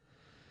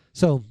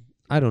 So,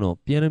 I don't know.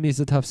 Bieniemy's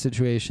a tough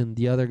situation.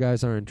 The other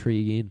guys are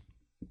intriguing.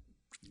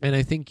 And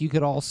I think you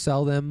could all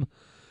sell them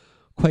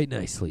quite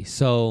nicely.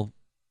 So,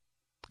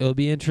 it'll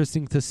be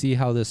interesting to see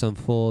how this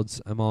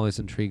unfolds. I'm always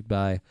intrigued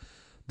by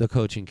the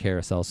coaching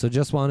carousel. So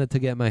just wanted to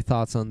get my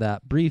thoughts on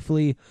that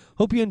briefly.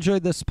 Hope you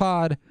enjoyed this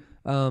pod.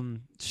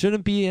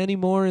 Shouldn't be any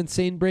more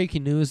insane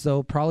breaking news,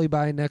 though. Probably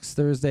by next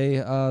Thursday,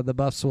 the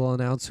Buffs will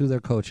announce who their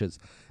coach is.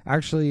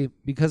 Actually,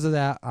 because of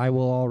that, I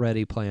will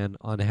already plan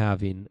on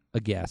having a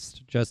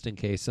guest, just in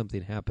case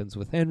something happens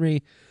with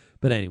Henry.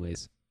 But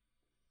anyways,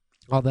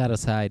 all that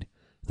aside,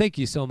 thank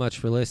you so much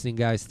for listening,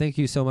 guys. Thank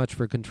you so much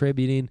for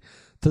contributing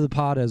to the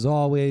pod, as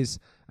always.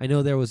 I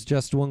know there was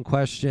just one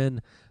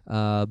question,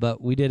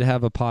 but we did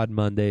have a pod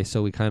Monday,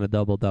 so we kind of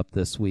doubled up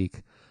this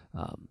week.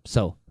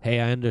 So, hey,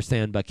 I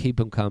understand, but keep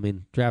them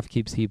coming. Draft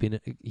keeps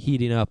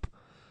heating up.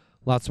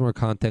 Lots more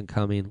content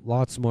coming.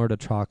 Lots more to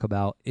talk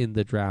about in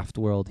the draft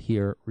world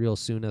here real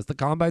soon. As the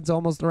Combine's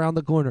almost around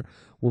the corner,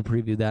 we'll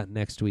preview that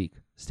next week.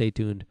 Stay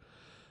tuned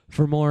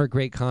for more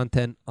great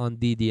content on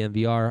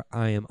DDNVR.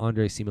 I am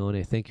Andre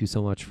Simone. Thank you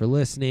so much for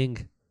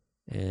listening,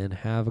 and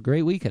have a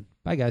great weekend.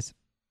 Bye, guys.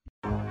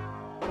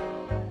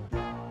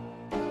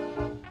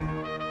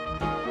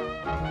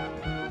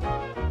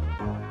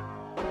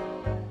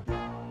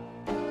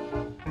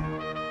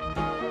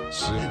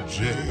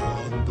 CJ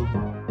on the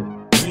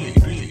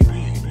beat.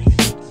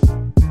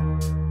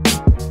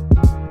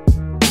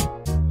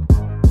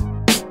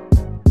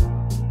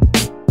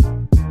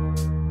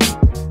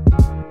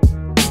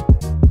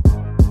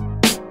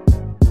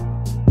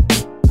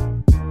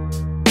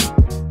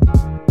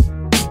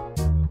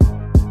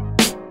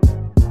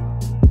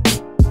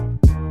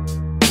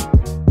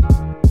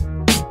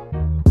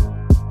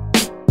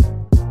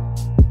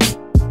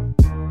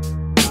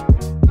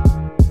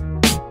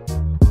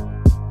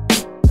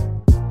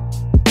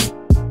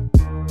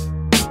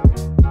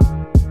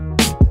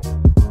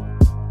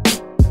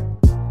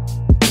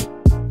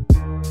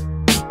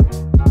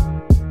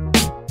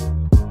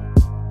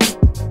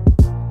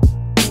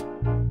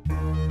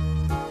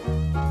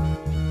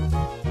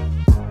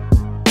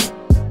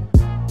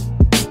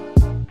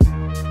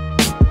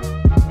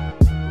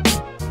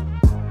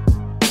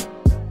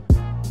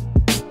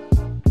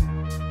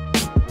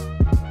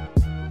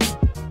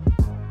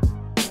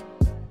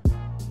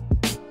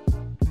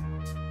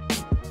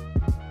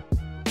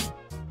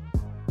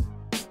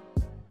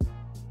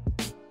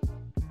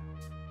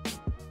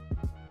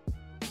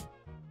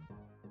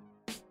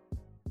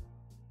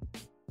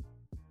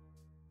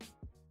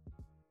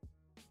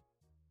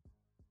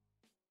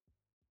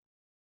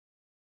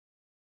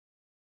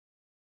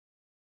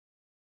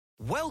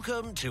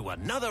 Welcome to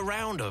another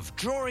round of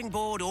Drawing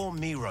Board or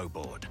Miro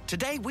Board.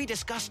 Today we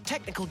discuss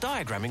technical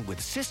diagramming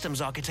with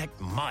systems architect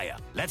Maya.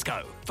 Let's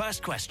go.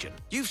 First question.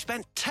 You've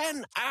spent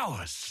 10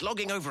 hours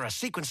slogging over a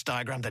sequence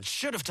diagram that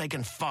should have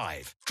taken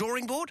 5.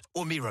 Drawing Board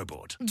or Miro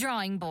Board?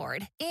 Drawing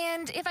Board.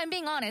 And if I'm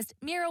being honest,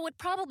 Miro would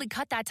probably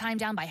cut that time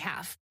down by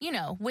half. You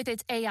know, with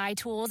its AI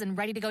tools and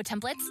ready-to-go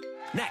templates.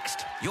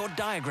 Next, your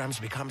diagrams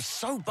become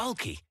so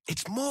bulky,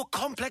 it's more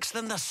complex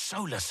than the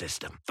solar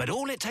system. But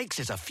all it takes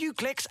is a few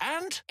clicks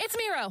and... It's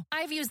Miro.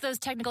 I've used those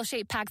technical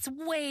shape packs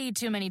way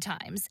too many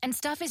times, and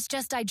stuff is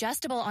just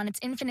digestible on its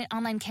infinite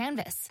online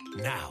canvas.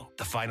 Now,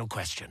 the final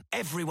question.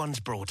 Everyone's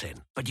brought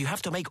in, but you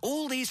have to make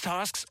all these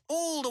tasks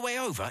all the way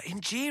over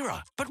in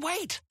Jira. But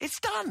wait, it's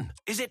done.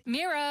 Is it...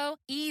 Miro.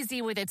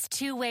 Easy with its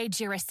two-way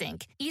Jira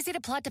sync. Easy to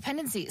plot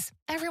dependencies.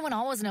 Everyone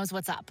always knows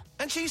what's up.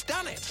 And she's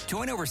done it.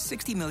 Join over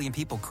 60 million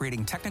people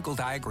creating technical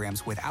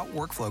diagrams without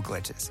workflow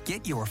glitches.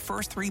 Get your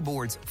first 3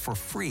 boards for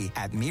free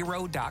at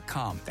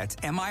Miro.com. That's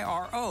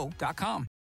Miro.com.